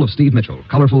in the role of Steve Mitchell,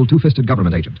 colorful, two-fisted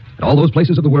government agent. At all those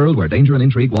places of the world where danger and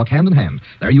intrigue walk hand in hand,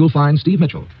 there you'll find Steve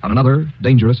Mitchell on another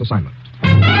Dangerous Assignment.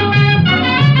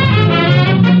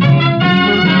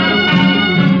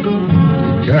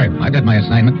 Sure, I got my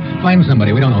assignment. Find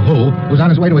somebody, we don't know who's on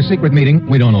his way to a secret meeting,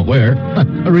 we don't know where.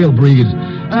 A real breeze.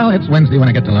 Well, it's Wednesday when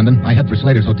I get to London. I head for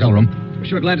Slater's hotel room.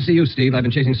 Sure glad to see you, Steve. I've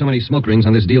been chasing so many smoke rings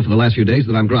on this deal for the last few days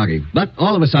that I'm groggy. But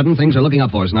all of a sudden, things are looking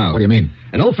up for us now. What do you mean?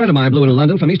 An old friend of mine blew into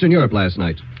London from Eastern Europe last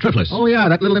night. Triflis. Oh, yeah,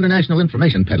 that little international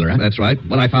information peddler, huh? That's right.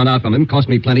 What I found out from him cost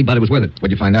me plenty, but it was worth it.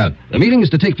 What'd you find out? The meeting is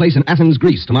to take place in Athens,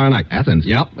 Greece, tomorrow night. Athens?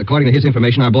 Yep. According to his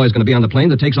information, our boy's going to be on the plane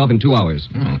that takes off in 2 hours.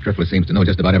 Oh, Triflis seems to know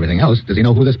just about everything else. Does he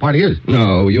know who this party is?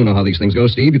 No, you know how these things go,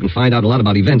 Steve. You can find out a lot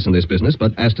about events in this business,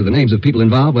 but as to the names of people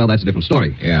involved, well, that's a different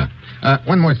story. Yeah.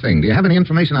 One more thing. Do you have any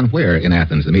information on where in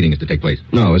Athens the meeting is to take place?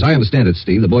 No, as I understand it,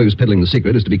 Steve, the boy who's peddling the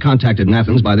secret is to be contacted in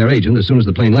Athens by their agent as soon as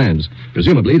the plane lands.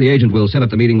 Presumably, the agent will set up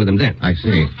the meeting with him then. I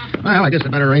see. Well, I guess I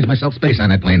better arrange myself space on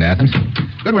that plane to Athens.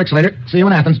 Good work, Slater. See you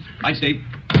in Athens. Bye, Steve.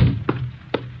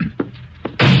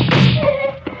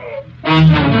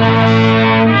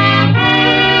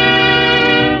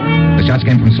 The shots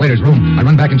came from Slater's room. I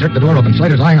run back and jerk the door open.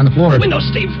 Slater's lying on the floor. Window,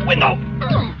 Steve, window.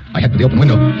 I head for the open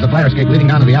window. There's a fire escape leading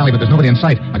down to the alley, but there's nobody in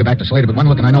sight. I go back to Slater, but one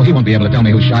look and I know he won't be able to tell me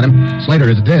who shot him. Slater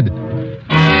is dead.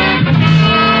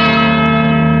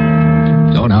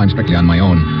 So now I'm strictly on my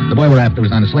own. The boy we're after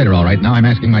was on to Slater, all right. Now I'm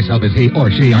asking myself, is he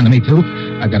or she on to me, too?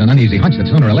 I've got an uneasy hunch that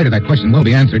sooner or later that question will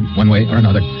be answered, one way or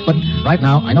another. But right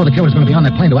now, I know the killer's going to be on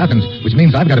that plane to Athens, which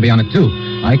means I've got to be on it, too.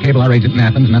 I cable our agent in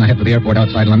Athens, and then I head for the airport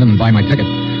outside London and buy my ticket.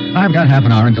 I've got half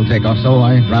an hour until takeoff, so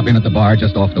I drop in at the bar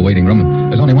just off the waiting room.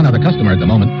 There's only one other customer at the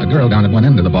moment, a girl down at one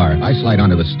end of the bar. I slide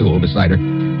onto the stool beside her.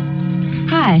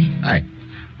 Hi. Hi.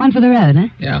 One for the road, huh?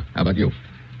 Yeah, how about you?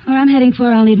 Where I'm heading for,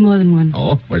 I'll need more than one.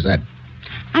 Oh, where's that?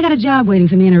 I got a job waiting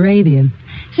for me in Arabia.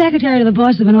 Secretary to the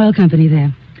boss of an oil company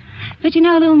there. But you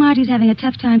know, little Marty's having a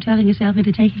tough time talking herself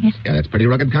into taking it. Yeah, that's pretty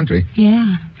rugged country.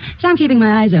 Yeah. So I'm keeping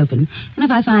my eyes open. And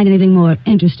if I find anything more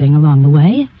interesting along the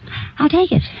way, I'll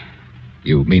take it.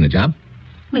 You mean a job?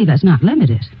 Leave us not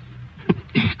limited.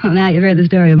 Well, now you've heard the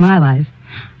story of my life.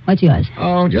 What's yours?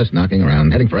 Oh, just knocking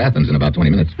around. Heading for Athens in about 20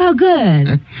 minutes. Oh, good.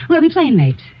 Huh? We'll be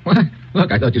playmates. What?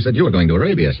 Look, I thought you said you were going to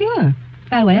Arabia. Sure.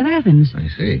 By way of Athens. I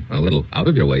see. Well, a little out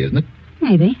of your way, isn't it?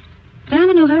 Maybe. But I'm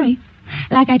in no hurry.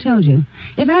 Like I told you,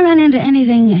 if I run into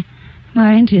anything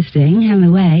more interesting on the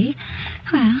way,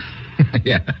 well...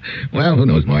 Yeah. Well, who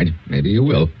knows, Marge? Maybe you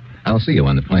will. I'll see you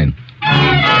on the plane.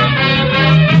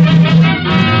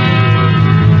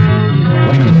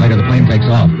 20 minutes later, the plane takes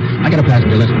off. I get a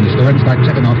passenger list from the steward and start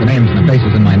checking off the names and the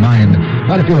faces in my mind.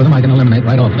 Quite a few of them I can eliminate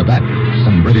right off the bat.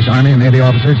 Some British Army and Navy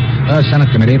officers, a Senate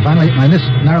committee. Finally, my list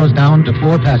narrows down to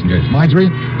 4 passengers. Marjorie,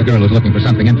 the girl who's looking for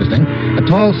something interesting, a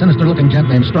tall, sinister-looking gent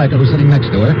named Stryker who's sitting next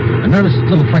to her, a nervous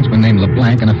little Frenchman named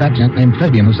LeBlanc, and a fat gent named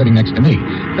Fabian who's sitting next to me.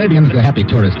 Fabian's the happy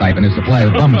tourist type, and his supply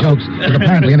of bum jokes is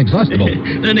apparently inexhaustible.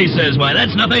 Then he says, why,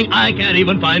 that's nothing. I can't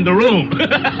even find the room.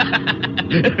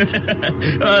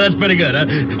 Oh, that's pretty good, huh?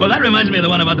 Well, that reminds me of the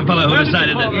one about the fellow who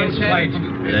decided that...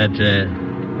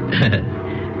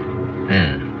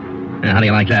 How do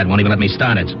you like that? Won't even let me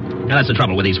start it. Now, that's the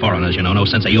trouble with these foreigners, you know. No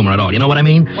sense of humor at all. You know what I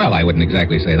mean? Well, I wouldn't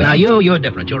exactly say that. Now, you're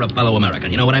different. You're a fellow American.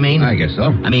 You know what I mean? I guess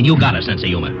so. I mean, you got a sense of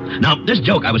humor. Now, this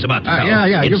joke I was about to tell...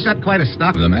 Yeah. You've got quite a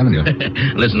stock of them, haven't you?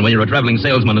 Listen, when you're a traveling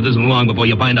salesman, it isn't long before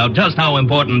you find out just how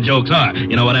important jokes are.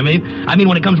 You know what I mean? I mean,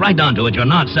 when it comes right down to it, you're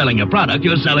not selling your product,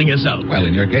 you're selling yourself. Well,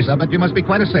 in your case, I bet you must be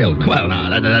quite a salesman. Well,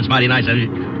 no, that's mighty nice of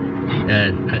you.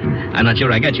 I'm not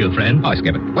sure I get you, friend. Oh,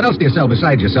 skip it. What else do you sell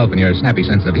besides yourself and your snappy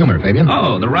sense of humor, Fabian?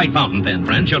 Oh, the right fountain pen,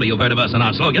 friend. Surely you've heard of us and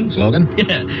our slogan. Slogan?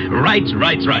 Yeah, right's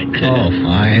right. Oh,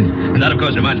 fine. And that, of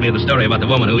course, reminds me of the story about the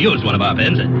woman who used one of our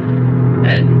pens.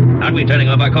 Aren't we turning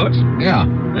off our course? Yeah.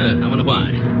 I wonder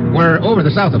why. We're over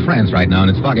the south of France right now,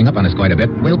 and it's fogging up on us quite a bit.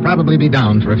 We'll probably be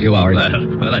down for a few hours.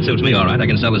 Well, that suits me all right. I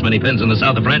can sell as many pens in the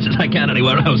south of France as I can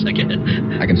anywhere else. I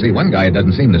can see one guy it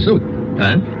doesn't seem to suit.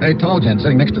 Huh? A tall gent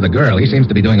sitting next to the girl. He seems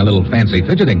to be doing a little fancy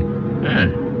fidgeting.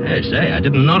 Say, I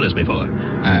didn't notice before.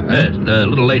 The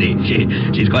little lady.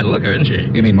 She's quite a looker, isn't she?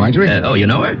 You mean Marjorie? Oh, you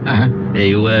know her? Uh-huh.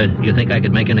 You think I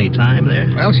could make any time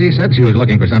there? Well, she said she was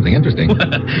looking for something interesting.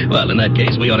 Well, in that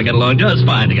case, we ought to get along just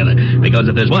fine together. Because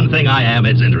if there's one thing I am,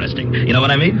 it's interesting. You know what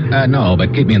I mean? No,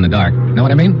 but keep me in the dark. Know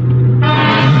what I mean?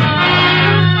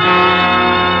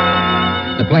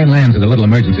 The plane lands at a little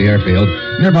emergency airfield.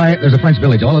 Nearby, there's a French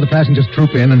village. All of the passengers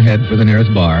troop in and head for the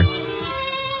nearest bar.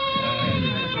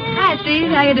 Hi,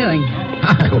 Steve. How you doing?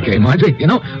 Okay, Marjorie. You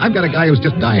know, I've got a guy who's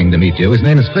just dying to meet you. His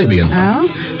name is Fabian. Oh?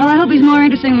 Well, I hope he's more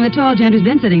interesting than the tall gent who's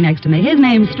been sitting next to me. His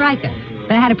name's Stryker.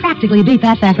 But I had to practically beat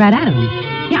that fact right out of him.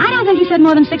 Yeah, I don't think he said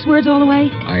more than 6 words all the way.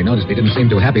 I noticed he didn't seem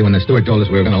too happy when the steward told us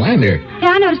we were going to land here.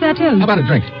 Yeah, I noticed that, too. How about a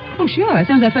drink? Oh, sure. As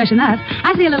soon as I freshen up.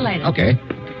 I'll see you a little later. Okay.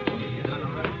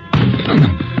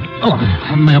 Oh,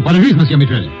 my apologies, Monsieur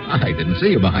Mitrel. I didn't see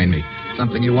you behind me.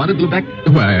 Something you wanted, Lubeck?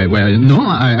 Well, no.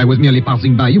 I was merely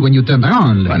passing by you when you turned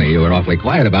around. Funny, you were awfully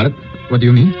quiet about it. What do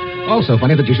you mean? Also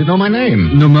funny that you should know my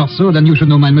name. No more so than you should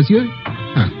know mine, monsieur.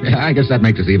 Huh. Yeah, I guess that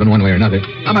makes us even one way or another.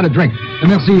 How about a drink?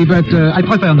 Merci, but I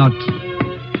prefer not.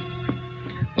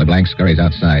 LeBlanc scurries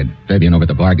outside. Fabian over at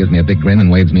the bar gives me a big grin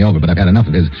and waves me over, but I've had enough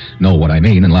of his know what I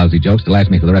mean and lousy jokes to last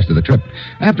me for the rest of the trip.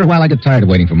 After a while, I get tired of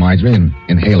waiting for Marjorie and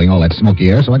inhaling all that smoky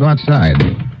air, so I go outside.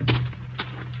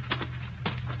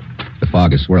 The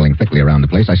fog is swirling thickly around the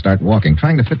place. I start walking,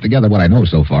 trying to fit together what I know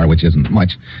so far, which isn't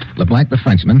much. LeBlanc the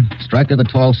Frenchman, Stryker the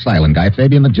tall, silent guy,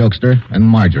 Fabian the jokester, and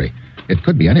Marjorie. It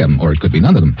could be any of them, or it could be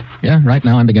none of them. Yeah, right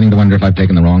now I'm beginning to wonder if I've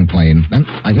taken the wrong plane. Then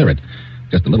I hear it.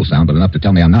 Just a little sound, but enough to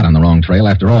tell me I'm not on the wrong trail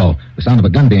after all. The sound of a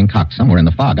gun being cocked somewhere in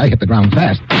the fog. I hit the ground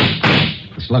fast.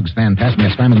 The slugs fan past me.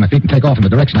 I scramble to my feet and take off in the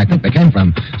direction I think they came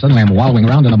from. Suddenly I'm wallowing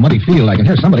around in a muddy field. I can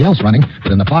hear somebody else running,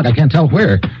 but in the fog I can't tell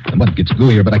where. The mud gets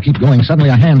gooier, but I keep going. Suddenly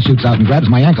a hand shoots out and grabs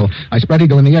my ankle. I spread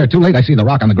eagle in the air. Too late, I see the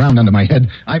rock on the ground under my head.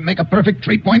 I make a perfect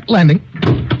three-point landing.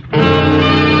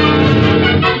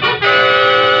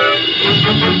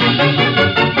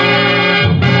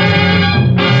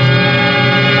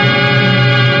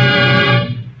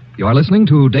 You are listening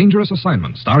to Dangerous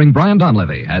Assignment, starring Brian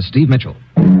Donlevy as Steve Mitchell.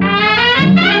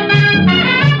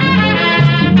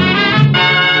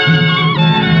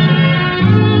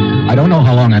 I don't know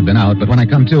how long I've been out, but when I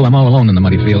come to, I'm all alone in the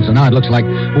muddy field, so now it looks like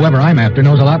whoever I'm after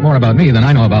knows a lot more about me than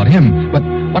I know about him. But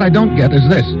what I don't get is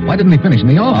this. Why didn't he finish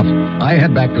me off? I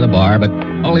head back to the bar, but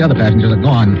all the other passengers are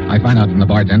gone. I find out from the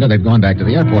bartender they've gone back to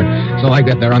the airport. So I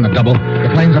get there on the double. The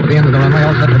plane's up at the end of the runway,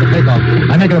 all set for the takeoff.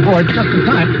 I make it aboard just in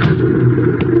time.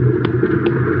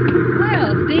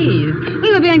 Steve,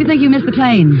 we were beginning to think you missed the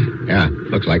plane. Yeah,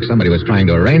 looks like somebody was trying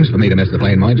to arrange for me to miss the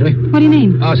plane, Marjorie. What do you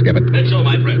mean? I'll skip it. So,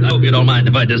 my friend, I hope you don't mind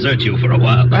if I desert you for a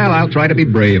while. Well, I'll try to be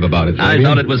brave about it. I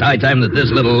thought it was high time that this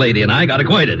little lady and I got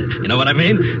acquainted. You know what I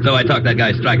mean? So I talked that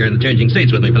guy Stryker into changing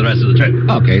seats with me for the rest of the trip.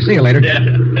 Okay, see you later. Yeah.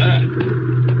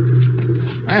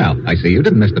 Well, I see you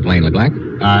didn't miss the plane, LeBlanc.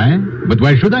 Aye? But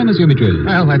why should I, Monsieur Mitchell?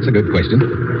 Well, that's a good question.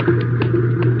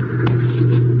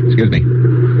 Excuse me.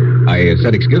 I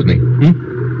said excuse me.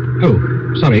 Oh,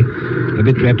 sorry. A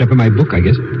bit wrapped up in my book, I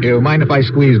guess. You mind if I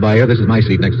squeeze by you? This is my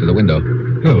seat next to the window.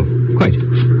 Oh, quite.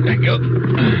 Thank you.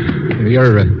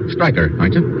 You're Stryker,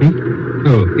 aren't you?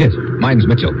 Oh, yes. Mine's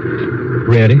Mitchell.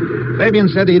 Really? Fabian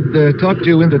said he'd talked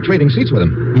you into trading seats with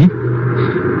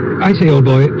him. I say, old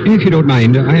boy, if you don't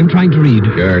mind, I am trying to read.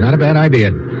 Sure, not a bad idea.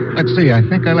 Let's see, I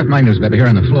think I left my newspaper here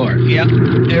on the floor. Yeah.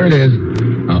 Here it is.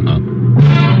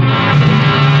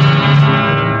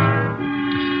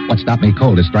 What stopped me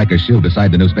cold is Stryker's shoe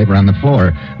beside the newspaper on the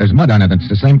floor. There's mud on it, and it's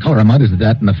the same color of mud as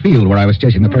that in the field where I was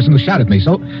chasing the person who shot at me.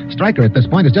 So, Stryker at this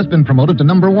point has just been promoted to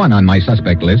number 1 on my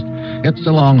suspect list. It's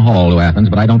a long haul to Athens,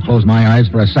 but I don't close my eyes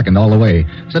for a second all the way.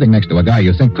 Sitting next to a guy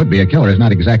you think could be a killer is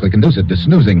not exactly conducive to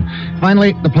snoozing.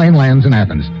 Finally, the plane lands in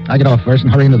Athens. I get off first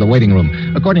and hurry into the waiting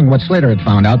room. According to what Slater had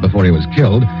found out before he was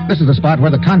killed, this is the spot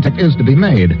where the contact is to be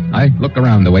made. I look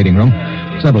around the waiting room.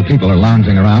 Several people are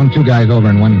lounging around, 2 guys over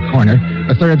in one corner,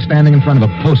 a third standing in front of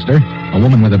a poster, a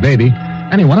woman with a baby.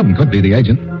 Any one of them could be the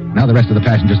agent. Now the rest of the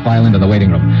passengers file into the waiting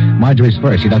room. Marjorie's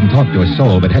first. She doesn't talk to a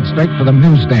soul, but heads straight for the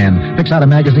newsstand, picks out a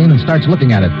magazine and starts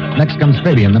looking at it. Next comes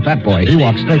Fabian, the fat boy. He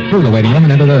walks straight through the waiting room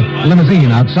and into the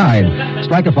limousine outside.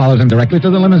 Stryker follows him directly to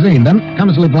the limousine. Then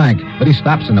comes LeBlanc, but he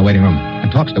stops in the waiting room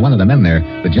and talks to one of the men there.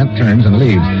 The gent turns and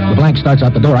leaves. LeBlanc starts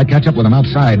out the door. I catch up with him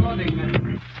outside.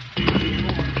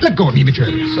 Let go of me, Mitchell.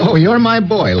 So you're my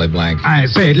boy, LeBlanc. I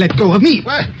said let go of me.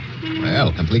 What?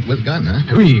 Well, complete with gun,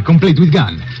 huh? Oui, complete with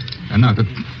gun. And now to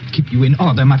keep you in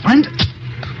order, my friend.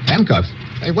 Handcuffs?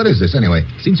 Hey, what is this, anyway?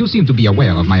 Since you seem to be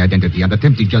aware of my identity and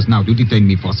attempted just now to detain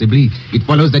me forcibly, it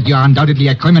follows that you are undoubtedly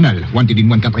a criminal, wanted in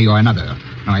one country or another.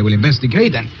 Now, I will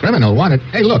investigate and... Criminal wanted?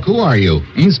 Hey, look, who are you?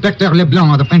 Inspector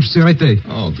Leblanc of the French Sûreté.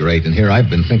 Oh, great. And here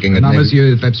I've been thinking that Now, maybe...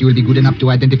 monsieur, perhaps you will be good enough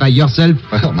to identify yourself?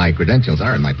 Well, my credentials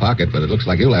are in my pocket, but it looks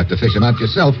like you'll have to fish them out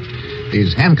yourself.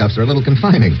 These handcuffs are a little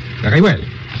confining. Very well.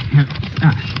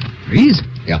 These?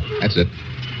 Yeah, that's it.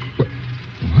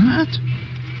 What?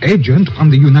 Agent from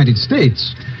the United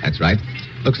States. That's right.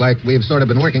 Looks like we've sort of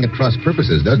been working at cross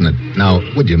purposes, doesn't it? Now,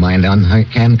 would you mind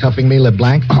handcuffing me,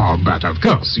 LeBlanc? Oh, but of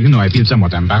course. You know I feel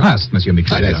somewhat embarrassed, Monsieur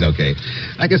Mitchell. That's okay.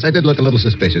 I guess I did look a little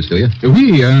suspicious to you.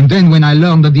 Oui, and then when I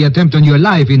learned of the attempt on your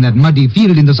life in that muddy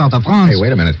field in the south of France... Hey,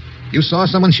 wait a minute. You saw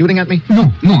someone shooting at me?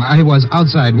 No, I was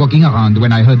outside walking around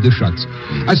when I heard the shots.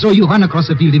 I saw you run across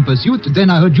the field in pursuit, then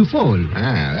I heard you fall.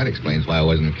 Ah, that explains why I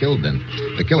wasn't killed then.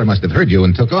 The killer must have heard you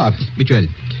and took off. Mitchell,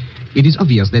 it is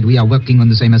obvious that we are working on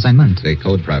the same assignment. The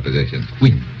code proposition.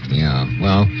 Oui. Yeah,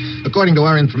 well, according to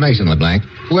our information, LeBlanc,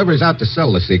 whoever's out to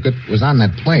sell the secret was on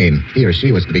that plane. He or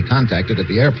she was to be contacted at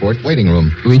the airport waiting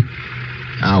room. Oui.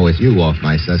 Now, with you off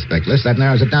my suspect list, that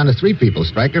narrows it down to 3 people,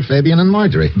 Stryker, Fabian, and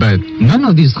Marjorie. But none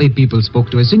of these 3 people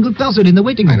spoke to a single person in the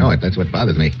waiting room. I know it. That's what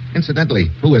bothers me. Incidentally,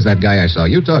 who was that guy I saw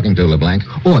you talking to, LeBlanc?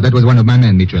 Oh, that was one of my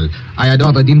men, Mitchell. I had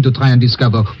ordered him to try and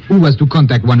discover who was to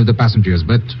contact one of the passengers,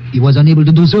 but he was unable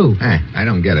to do so. I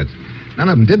don't get it. None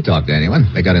of them did talk to anyone.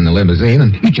 They got in the limousine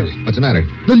and... Mitchell. What's the matter?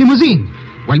 The limousine.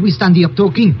 While we stand here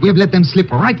talking, we have let them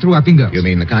slip right through our fingers. You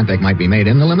mean the contact might be made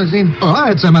in the limousine? Oh,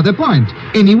 at some other point.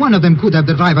 Any one of them could have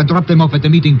the driver drop them off at the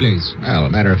meeting place. Well, a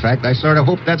matter of fact, I sort of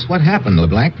hope that's what happened,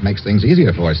 LeBlanc. Makes things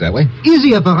easier for us that way.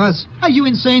 Easier for us? Are you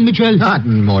insane, Mitchell? Not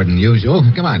more than usual.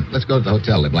 Come on, let's go to the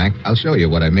hotel, LeBlanc. I'll show you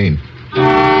what I mean.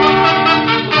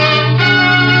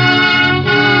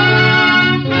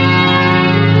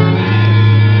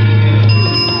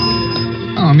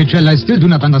 Oh, Mitchell, I still do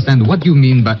not understand what you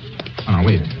mean, but... Oh,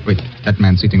 wait. That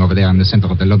man sitting over there in the center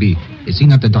of the lobby. Is he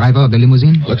not the driver of the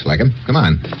limousine? Looks like him. Come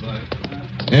on.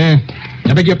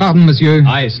 I beg your pardon, monsieur.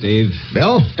 Hi, Steve.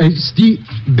 Bill? Steve?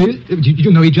 Bill?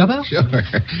 You know each other? Sure.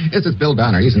 This is Bill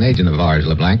Donner. He's an agent of ours,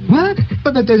 LeBlanc. What?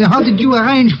 But how did you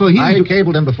arrange for him? I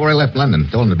cabled him before I left London.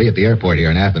 Told him to be at the airport here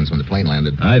in Athens when the plane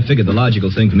landed. I figured the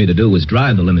logical thing for me to do was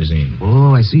drive the limousine.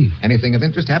 Oh, I see. Anything of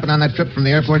interest happen on that trip from the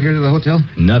airport here to the hotel?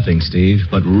 Nothing, Steve,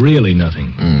 but really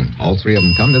nothing. All 3 of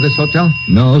them come to this hotel?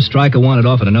 No, Stryker wanted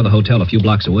off at another hotel a few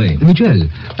blocks away. Mitchell,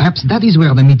 perhaps that is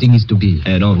where the meeting is to be.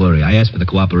 Don't worry. I asked for the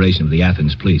cooperation of the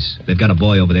Athens police. They've got a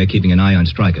boy over there keeping an eye on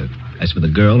Stryker. As for the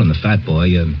girl and the fat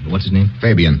boy, what's his name?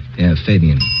 Fabian. Yeah,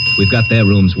 Fabian. We've got their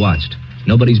rooms watched.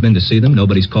 Nobody's been to see them,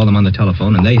 nobody's called them on the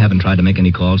telephone, and they haven't tried to make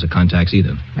any calls or contacts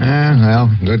either.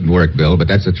 Well, good work, Bill, but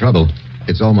that's the trouble.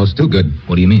 It's almost too good.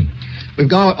 What do you mean? We've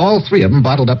got all 3 of them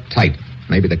bottled up tight.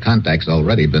 Maybe the contact's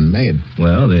already been made.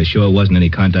 Well, there sure wasn't any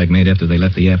contact made after they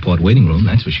left the airport waiting room,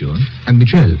 that's for sure. And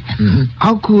Mitchell,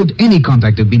 how could any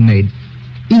contact have been made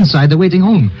inside the waiting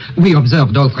room? We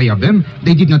observed all 3 of them.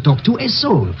 They did not talk to a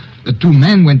soul. The 2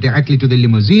 men went directly to the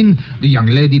limousine. The young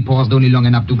lady paused only long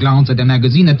enough to glance at the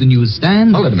magazine at the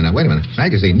newsstand. Hold it a minute, wait a minute.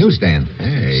 Magazine, newsstand.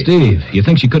 Hey. Steve, you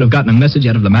think she could have gotten a message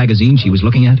out of the magazine she was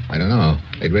looking at? I don't know.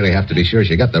 They'd really have to be sure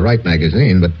she got the right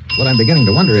magazine, but what I'm beginning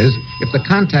to wonder is if the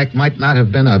contact might not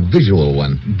have been a visual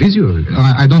one. Visual?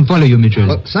 I don't follow you, Mitchell.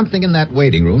 Well, something in that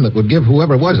waiting room that would give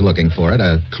whoever was looking for it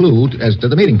a clue as to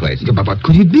the meeting place. But what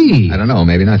could it be? I don't know,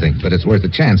 maybe nothing, but it's worth a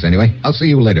chance anyway. I'll see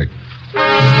you later.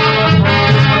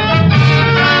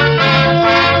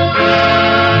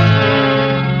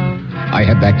 I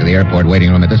head back to the airport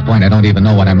waiting room. At this point, I don't even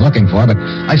know what I'm looking for, but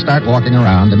I start walking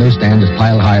around. The newsstand is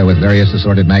piled high with various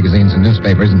assorted magazines and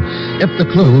newspapers, and if the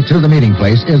clue to the meeting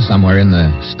place is somewhere in the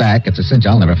stack, it's a cinch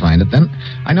I'll never find it. Then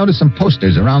I notice some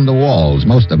posters around the walls.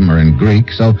 Most of them are in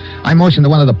Greek, so I motion to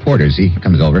one of the porters. He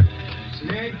comes over.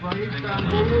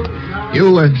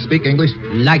 You speak English?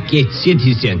 Like a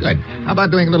citizen. Good. How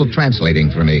about doing a little translating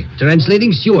for me?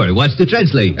 Translating? Sure. What's to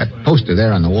translate? That poster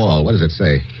there on the wall. What does it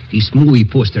say? This movie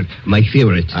poster, my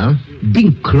favorite. Huh?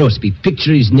 Bing Crosby,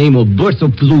 picture his name of Birth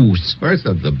of Blues. Birth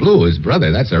of the Blues,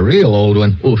 brother. That's a real old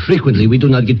one. Oh, frequently we do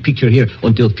not get picture here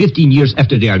until 15 years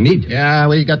after they are made. Yeah,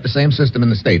 we got the same system in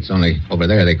the States, only over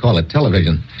there they call it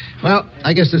television. Well,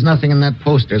 I guess there's nothing in that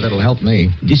poster that'll help me.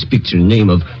 This picture, name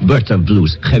of Birth of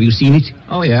Blues. Have you seen it?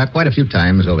 Oh, yeah, quite a few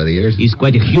times over the years. He's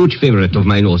quite a huge favorite of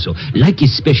mine also. Like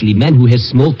especially man who has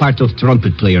small part of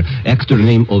trumpet player, actor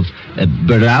name of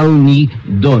Brownie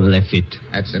Donlefit.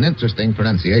 That's an interesting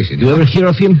pronunciation. You ever hear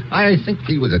of him? I think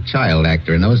he was a child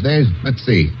actor in those days. Let's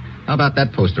see. How about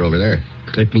that poster over there?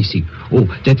 Let me see. Oh,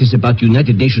 that is about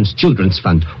United Nations Children's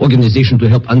Fund, organization to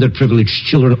help underprivileged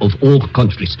children of all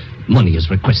countries. Money is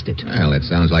requested. Well, it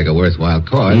sounds like a worthwhile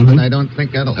cause, but I don't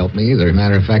think that'll help me either.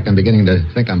 Matter of fact, I'm beginning to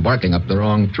think I'm barking up the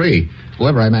wrong tree.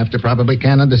 Whoever I'm after probably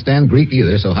can't understand Greek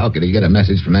either, so how could he get a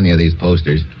message from any of these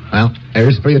posters? Well,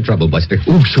 there's for your trouble, Buster.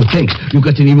 Oh, so thanks. You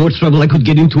got any more trouble I could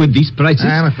get into at these prices?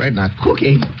 I'm afraid not.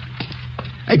 Okay.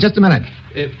 Hey, just a minute.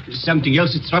 Something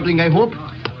else is troubling, I hope?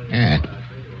 Yeah.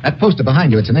 That poster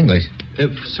behind you, it's in English.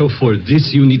 So for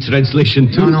this you need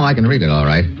translation too? No, I can read it all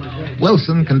right.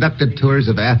 Wilson conducted tours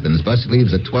of Athens. Bus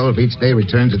leaves at 12 each day,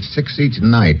 returns at 6 each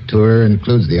night. Tour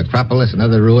includes the Acropolis and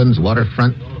other ruins,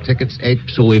 waterfront, tickets 8.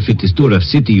 So if it is tour of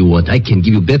city you want, I can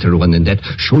give you better one than that.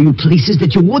 Show you places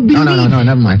that you would believe. No,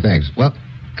 never mind, thanks. Well,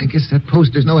 I guess that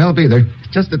poster's no help either.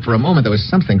 It's just that for a moment there was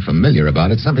something familiar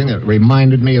about it, something that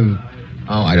reminded me of...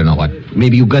 Oh, I don't know what.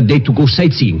 Maybe you got date to go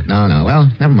sightseeing. No, well,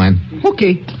 never mind.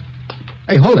 Okay.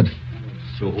 Hey, hold it.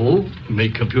 So,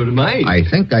 make up your mind. I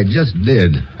think I just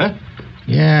did. Huh?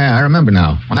 Yeah, I remember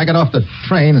now. When I got off the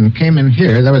train and came in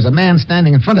here, there was a man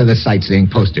standing in front of this sightseeing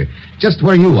poster, just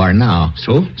where you are now.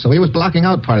 So? So he was blocking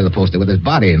out part of the poster with his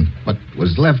body, and what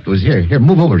was left was here. Here,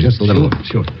 move over just a little.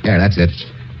 Sure. There, that's it.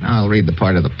 Now I'll read the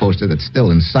part of the poster that's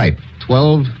still in sight.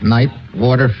 12 Night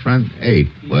Waterfront 8.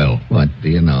 Well, what do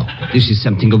you know? This is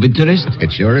something of interest?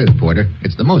 It sure is, Porter.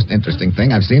 It's the most interesting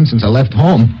thing I've seen since I left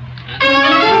home.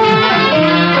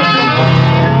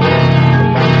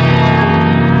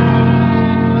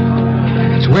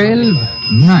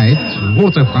 Night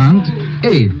Waterfront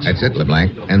 8. That's it,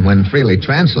 LeBlanc. And when freely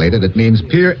translated, it means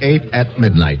Pier 8 at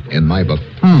midnight in my book.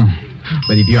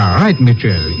 But if you are right,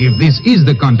 Mitchell, if this is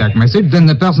the contact message, then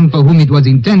the person for whom it was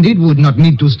intended would not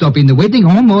need to stop in the waiting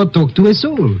room or talk to a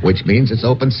soul. Which means it's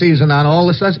open season on all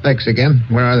the suspects again.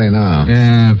 Where are they now?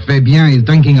 Fabien is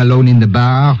drinking alone in the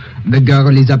bar. The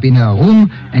girl is up in her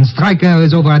room. And Stryker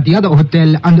is over at the other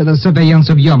hotel under the surveillance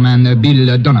of your man,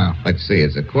 Bill Donner. Let's see,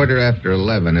 it's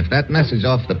 11:15. If that message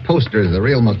off the poster is the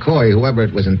real McCoy, whoever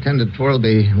it was intended for will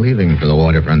be leaving for the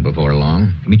waterfront before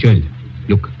long. Mitchell,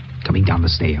 look. Coming down the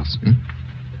stairs.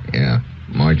 Yeah,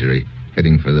 Marjorie,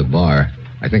 heading for the bar.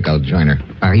 I think I'll join her.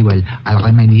 Very well. I'll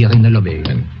remain here in the lobby.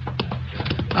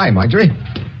 Hi, Marjorie.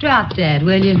 Drop dead,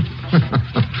 will you?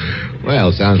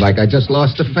 Well, sounds like I just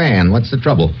lost a fan. What's the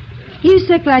trouble? You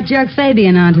sick like jerk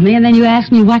Fabian onto me, and then you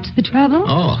ask me what's the trouble?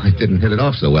 Oh, it didn't hit it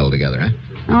off so well together, huh?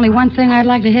 Only one thing I'd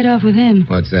like to hit off with him.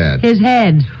 What's that? His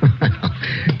head.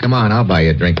 Come on, I'll buy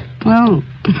you a drink. Well...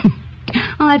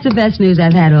 Oh, that's the best news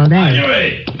I've had all day.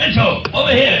 Marjorie! Mitchell!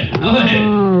 Over here! Over here!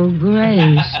 Oh,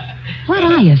 Grace. What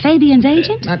are you, Fabian's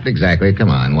agent? Not exactly. Come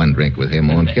on, one drink with him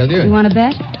won't kill you. You want to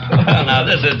bet? Well, now,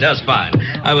 this is just fine.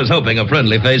 I was hoping a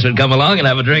friendly face would come along and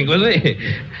have a drink with me.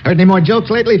 Heard any more jokes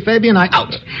lately, Fabian?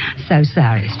 Ouch! So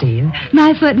sorry, Steve.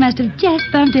 My foot must have just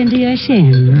bumped into your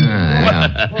shin.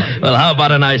 Yeah. Well, how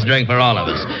about a nice drink for all of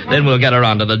us? Then we'll get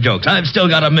around to the jokes. I've still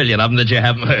got a million of them that you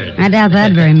haven't heard. I doubt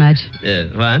that very much.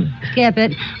 What? Skip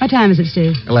it. What time is it,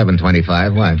 Steve?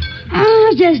 11:25. What? I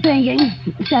was just thinking.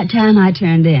 It's that time I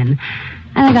turned in.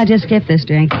 I think I'll just skip this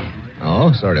drink.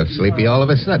 Oh, sort of sleepy all of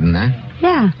a sudden, huh?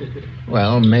 Yeah.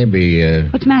 Well, maybe,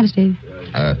 What's the matter, Steve?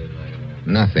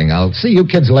 Nothing. I'll see you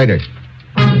kids later.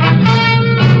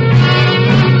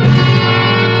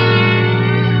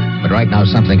 But right now,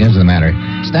 something is the matter.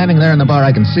 Standing there in the bar,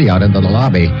 I can see out into the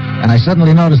lobby, and I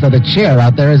suddenly notice that the chair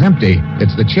out there is empty.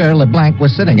 It's the chair LeBlanc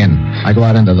was sitting in. I go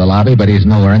out into the lobby, but he's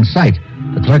nowhere in sight.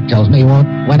 The clerk tells me he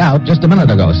went out just a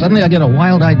minute ago. Suddenly I get a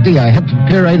wild idea. I head for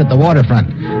Pier 8 at the waterfront.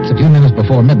 It's a few minutes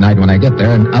before midnight when I get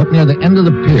there, and out near the end of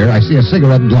the pier, I see a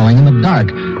cigarette glowing in the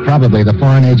dark. Probably the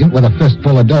foreign agent with a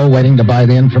fistful of dough waiting to buy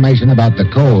the information about the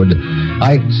code.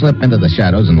 I slip into the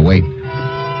shadows and wait.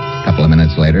 A couple of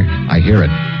minutes later, I hear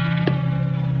it.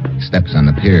 Steps on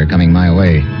the pier coming my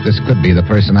way. This could be the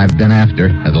person I've been after,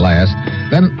 at last.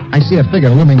 Then I see a figure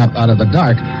looming up out of the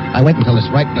dark. I wait until it's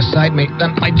right beside me,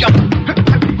 then I jump.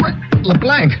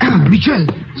 LeBlanc. Michel.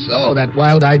 So that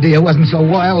wild idea wasn't so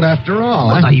wild after all.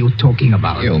 What are you talking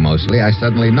about? You, mostly. I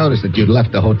suddenly noticed that you'd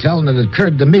left the hotel, and it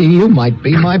occurred to me you might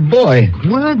be my boy.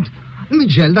 What?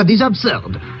 Michel, that is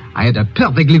absurd. I had a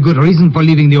perfectly good reason for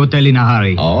leaving the hotel in a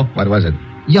hurry. Oh? What was it?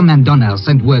 Your man Donner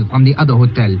sent word from the other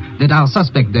hotel that our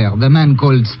suspect there, the man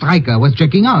called Stryker, was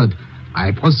checking out.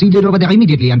 I proceeded over there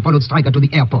immediately and followed Stryker to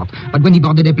the airport. But when he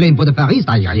boarded a plane for the Far East,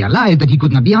 I realized that he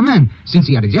could not be our man, since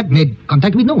he had as yet made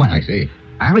contact with no one. I see.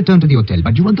 I returned to the hotel,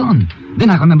 but you were gone. Then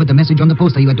I remembered the message on the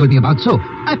poster you had told me about, so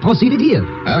I proceeded here.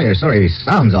 Well, your story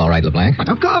sounds all right, LeBlanc. But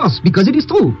of course, because it is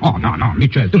true. Oh, no,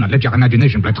 Mitchell, do not let your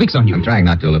imagination play tricks on you. I'm trying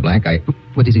not to, LeBlanc.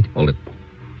 What is it? Hold it.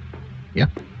 Yeah,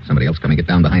 somebody else coming. Get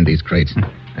down behind these crates.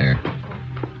 There.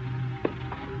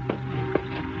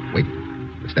 Wait,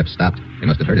 the steps stopped. They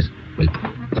must have heard us. Well,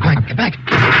 LeBlanc, get back.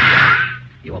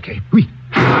 You okay? Oui.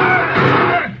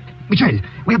 Michel,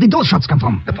 where did those shots come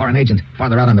from? The foreign agent,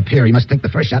 farther out on the pier. He must think the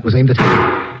first shot was aimed at...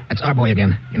 That's our boy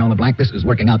again. You know, LeBlanc, this is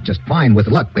working out just fine. With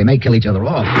luck, they may kill each other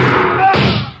off.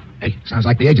 Hey, sounds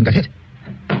like the agent got hit.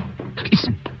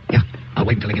 Listen. Yeah, I'll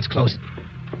wait until he gets close.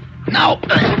 Now!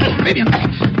 Fabian,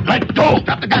 let go!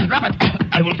 Drop the gun, drop it!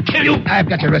 I will kill you! I've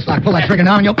got your wrist locked. Pull that trigger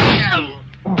now and you'll...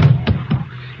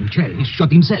 Michel, he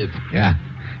shot himself. Yeah,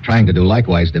 trying to do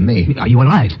likewise to me. Are you all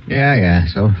right? Yeah.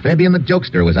 So Fabian the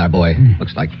jokester was our boy.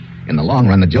 Looks like in the long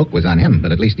run the joke was on him,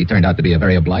 but at least he turned out to be a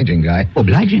very obliging guy.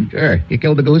 Obliging? Sure. He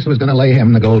killed the goose who was going to lay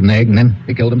him the golden egg, and then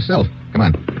he killed himself. Come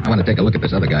on. I want to take a look at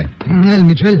this other guy. Well,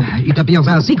 Mitchell, it appears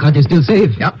our secret is still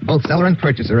safe. Yep, both seller and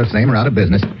purchaser are same are out of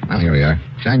business. Well, here we are.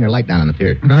 Shine your light down on the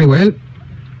pier. Very well.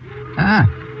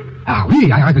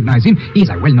 Oui, I recognize him. He's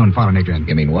a well-known foreign agent.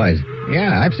 You mean was?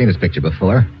 Yeah, I've seen his picture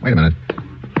before. Wait a minute.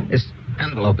 This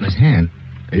envelope in his hand.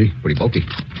 Hey, pretty bulky.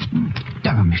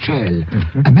 Damn, Michel.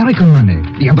 American money.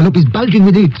 The envelope is bulging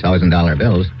with it. $1,000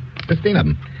 bills. 15 of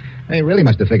them. They really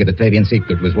must have figured the Tavian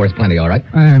secret was worth plenty, all right.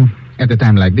 At a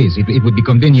time like this, it would be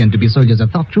convenient to be soldiers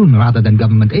of fortune rather than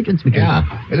government agents, Michel.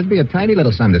 Yeah, it'd be a tiny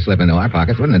little sum to slip into our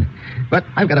pockets, wouldn't it? But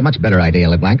I've got a much better idea,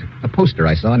 LeBlanc. A poster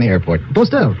I saw in the airport.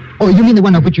 Poster? Oh, you mean the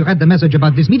one of which you read the message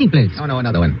about this meeting place? Oh, no,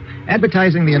 another one.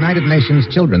 Advertising the United Nations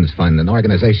Children's Fund, an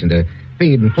organization to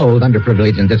feed and clothe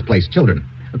underprivileged and displaced children.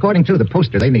 According to the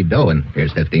poster, they need dough, and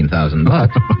here's $15,000.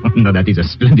 No, that is a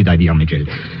splendid idea, Michel.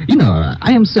 You know,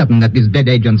 I am certain that this dead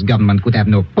agent's government could have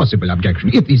no possible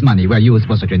objection if this money were used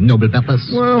for such a noble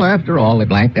purpose. Well, after all,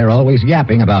 LeBlanc, they're always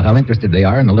yapping about how interested they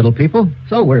are in the little people,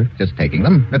 so we're just taking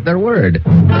them at their word.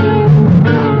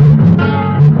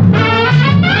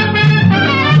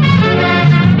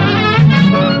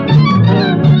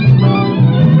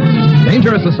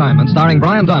 Dangerous Assignment, starring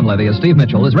Brian Donlevy as Steve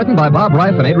Mitchell, is written by Bob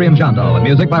Reif and Adrian Jondo, with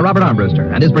music by Robert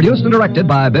Armbruster, and is produced and directed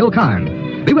by Bill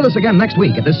Karn. Be with us again next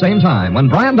week at this same time when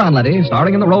Brian Donlevy,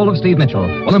 starring in the role of Steve Mitchell,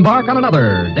 will embark on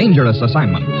another Dangerous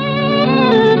Assignment.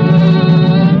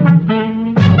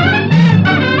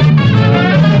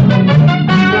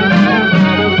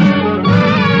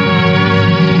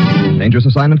 Dangerous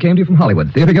Assignment came to you from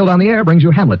Hollywood. Theater Guild on the Air brings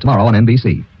you Hamlet tomorrow on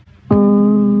NBC.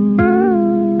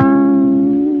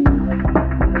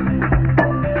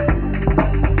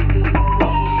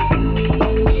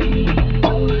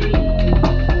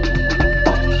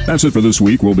 That's it for this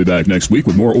week. We'll be back next week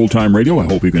with more old-time radio. I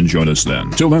hope you can join us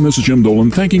then. Till then, this is Jim Dolan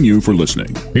thanking you for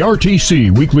listening. The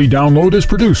RTC Weekly Download is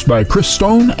produced by Chris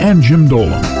Stone and Jim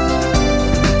Dolan.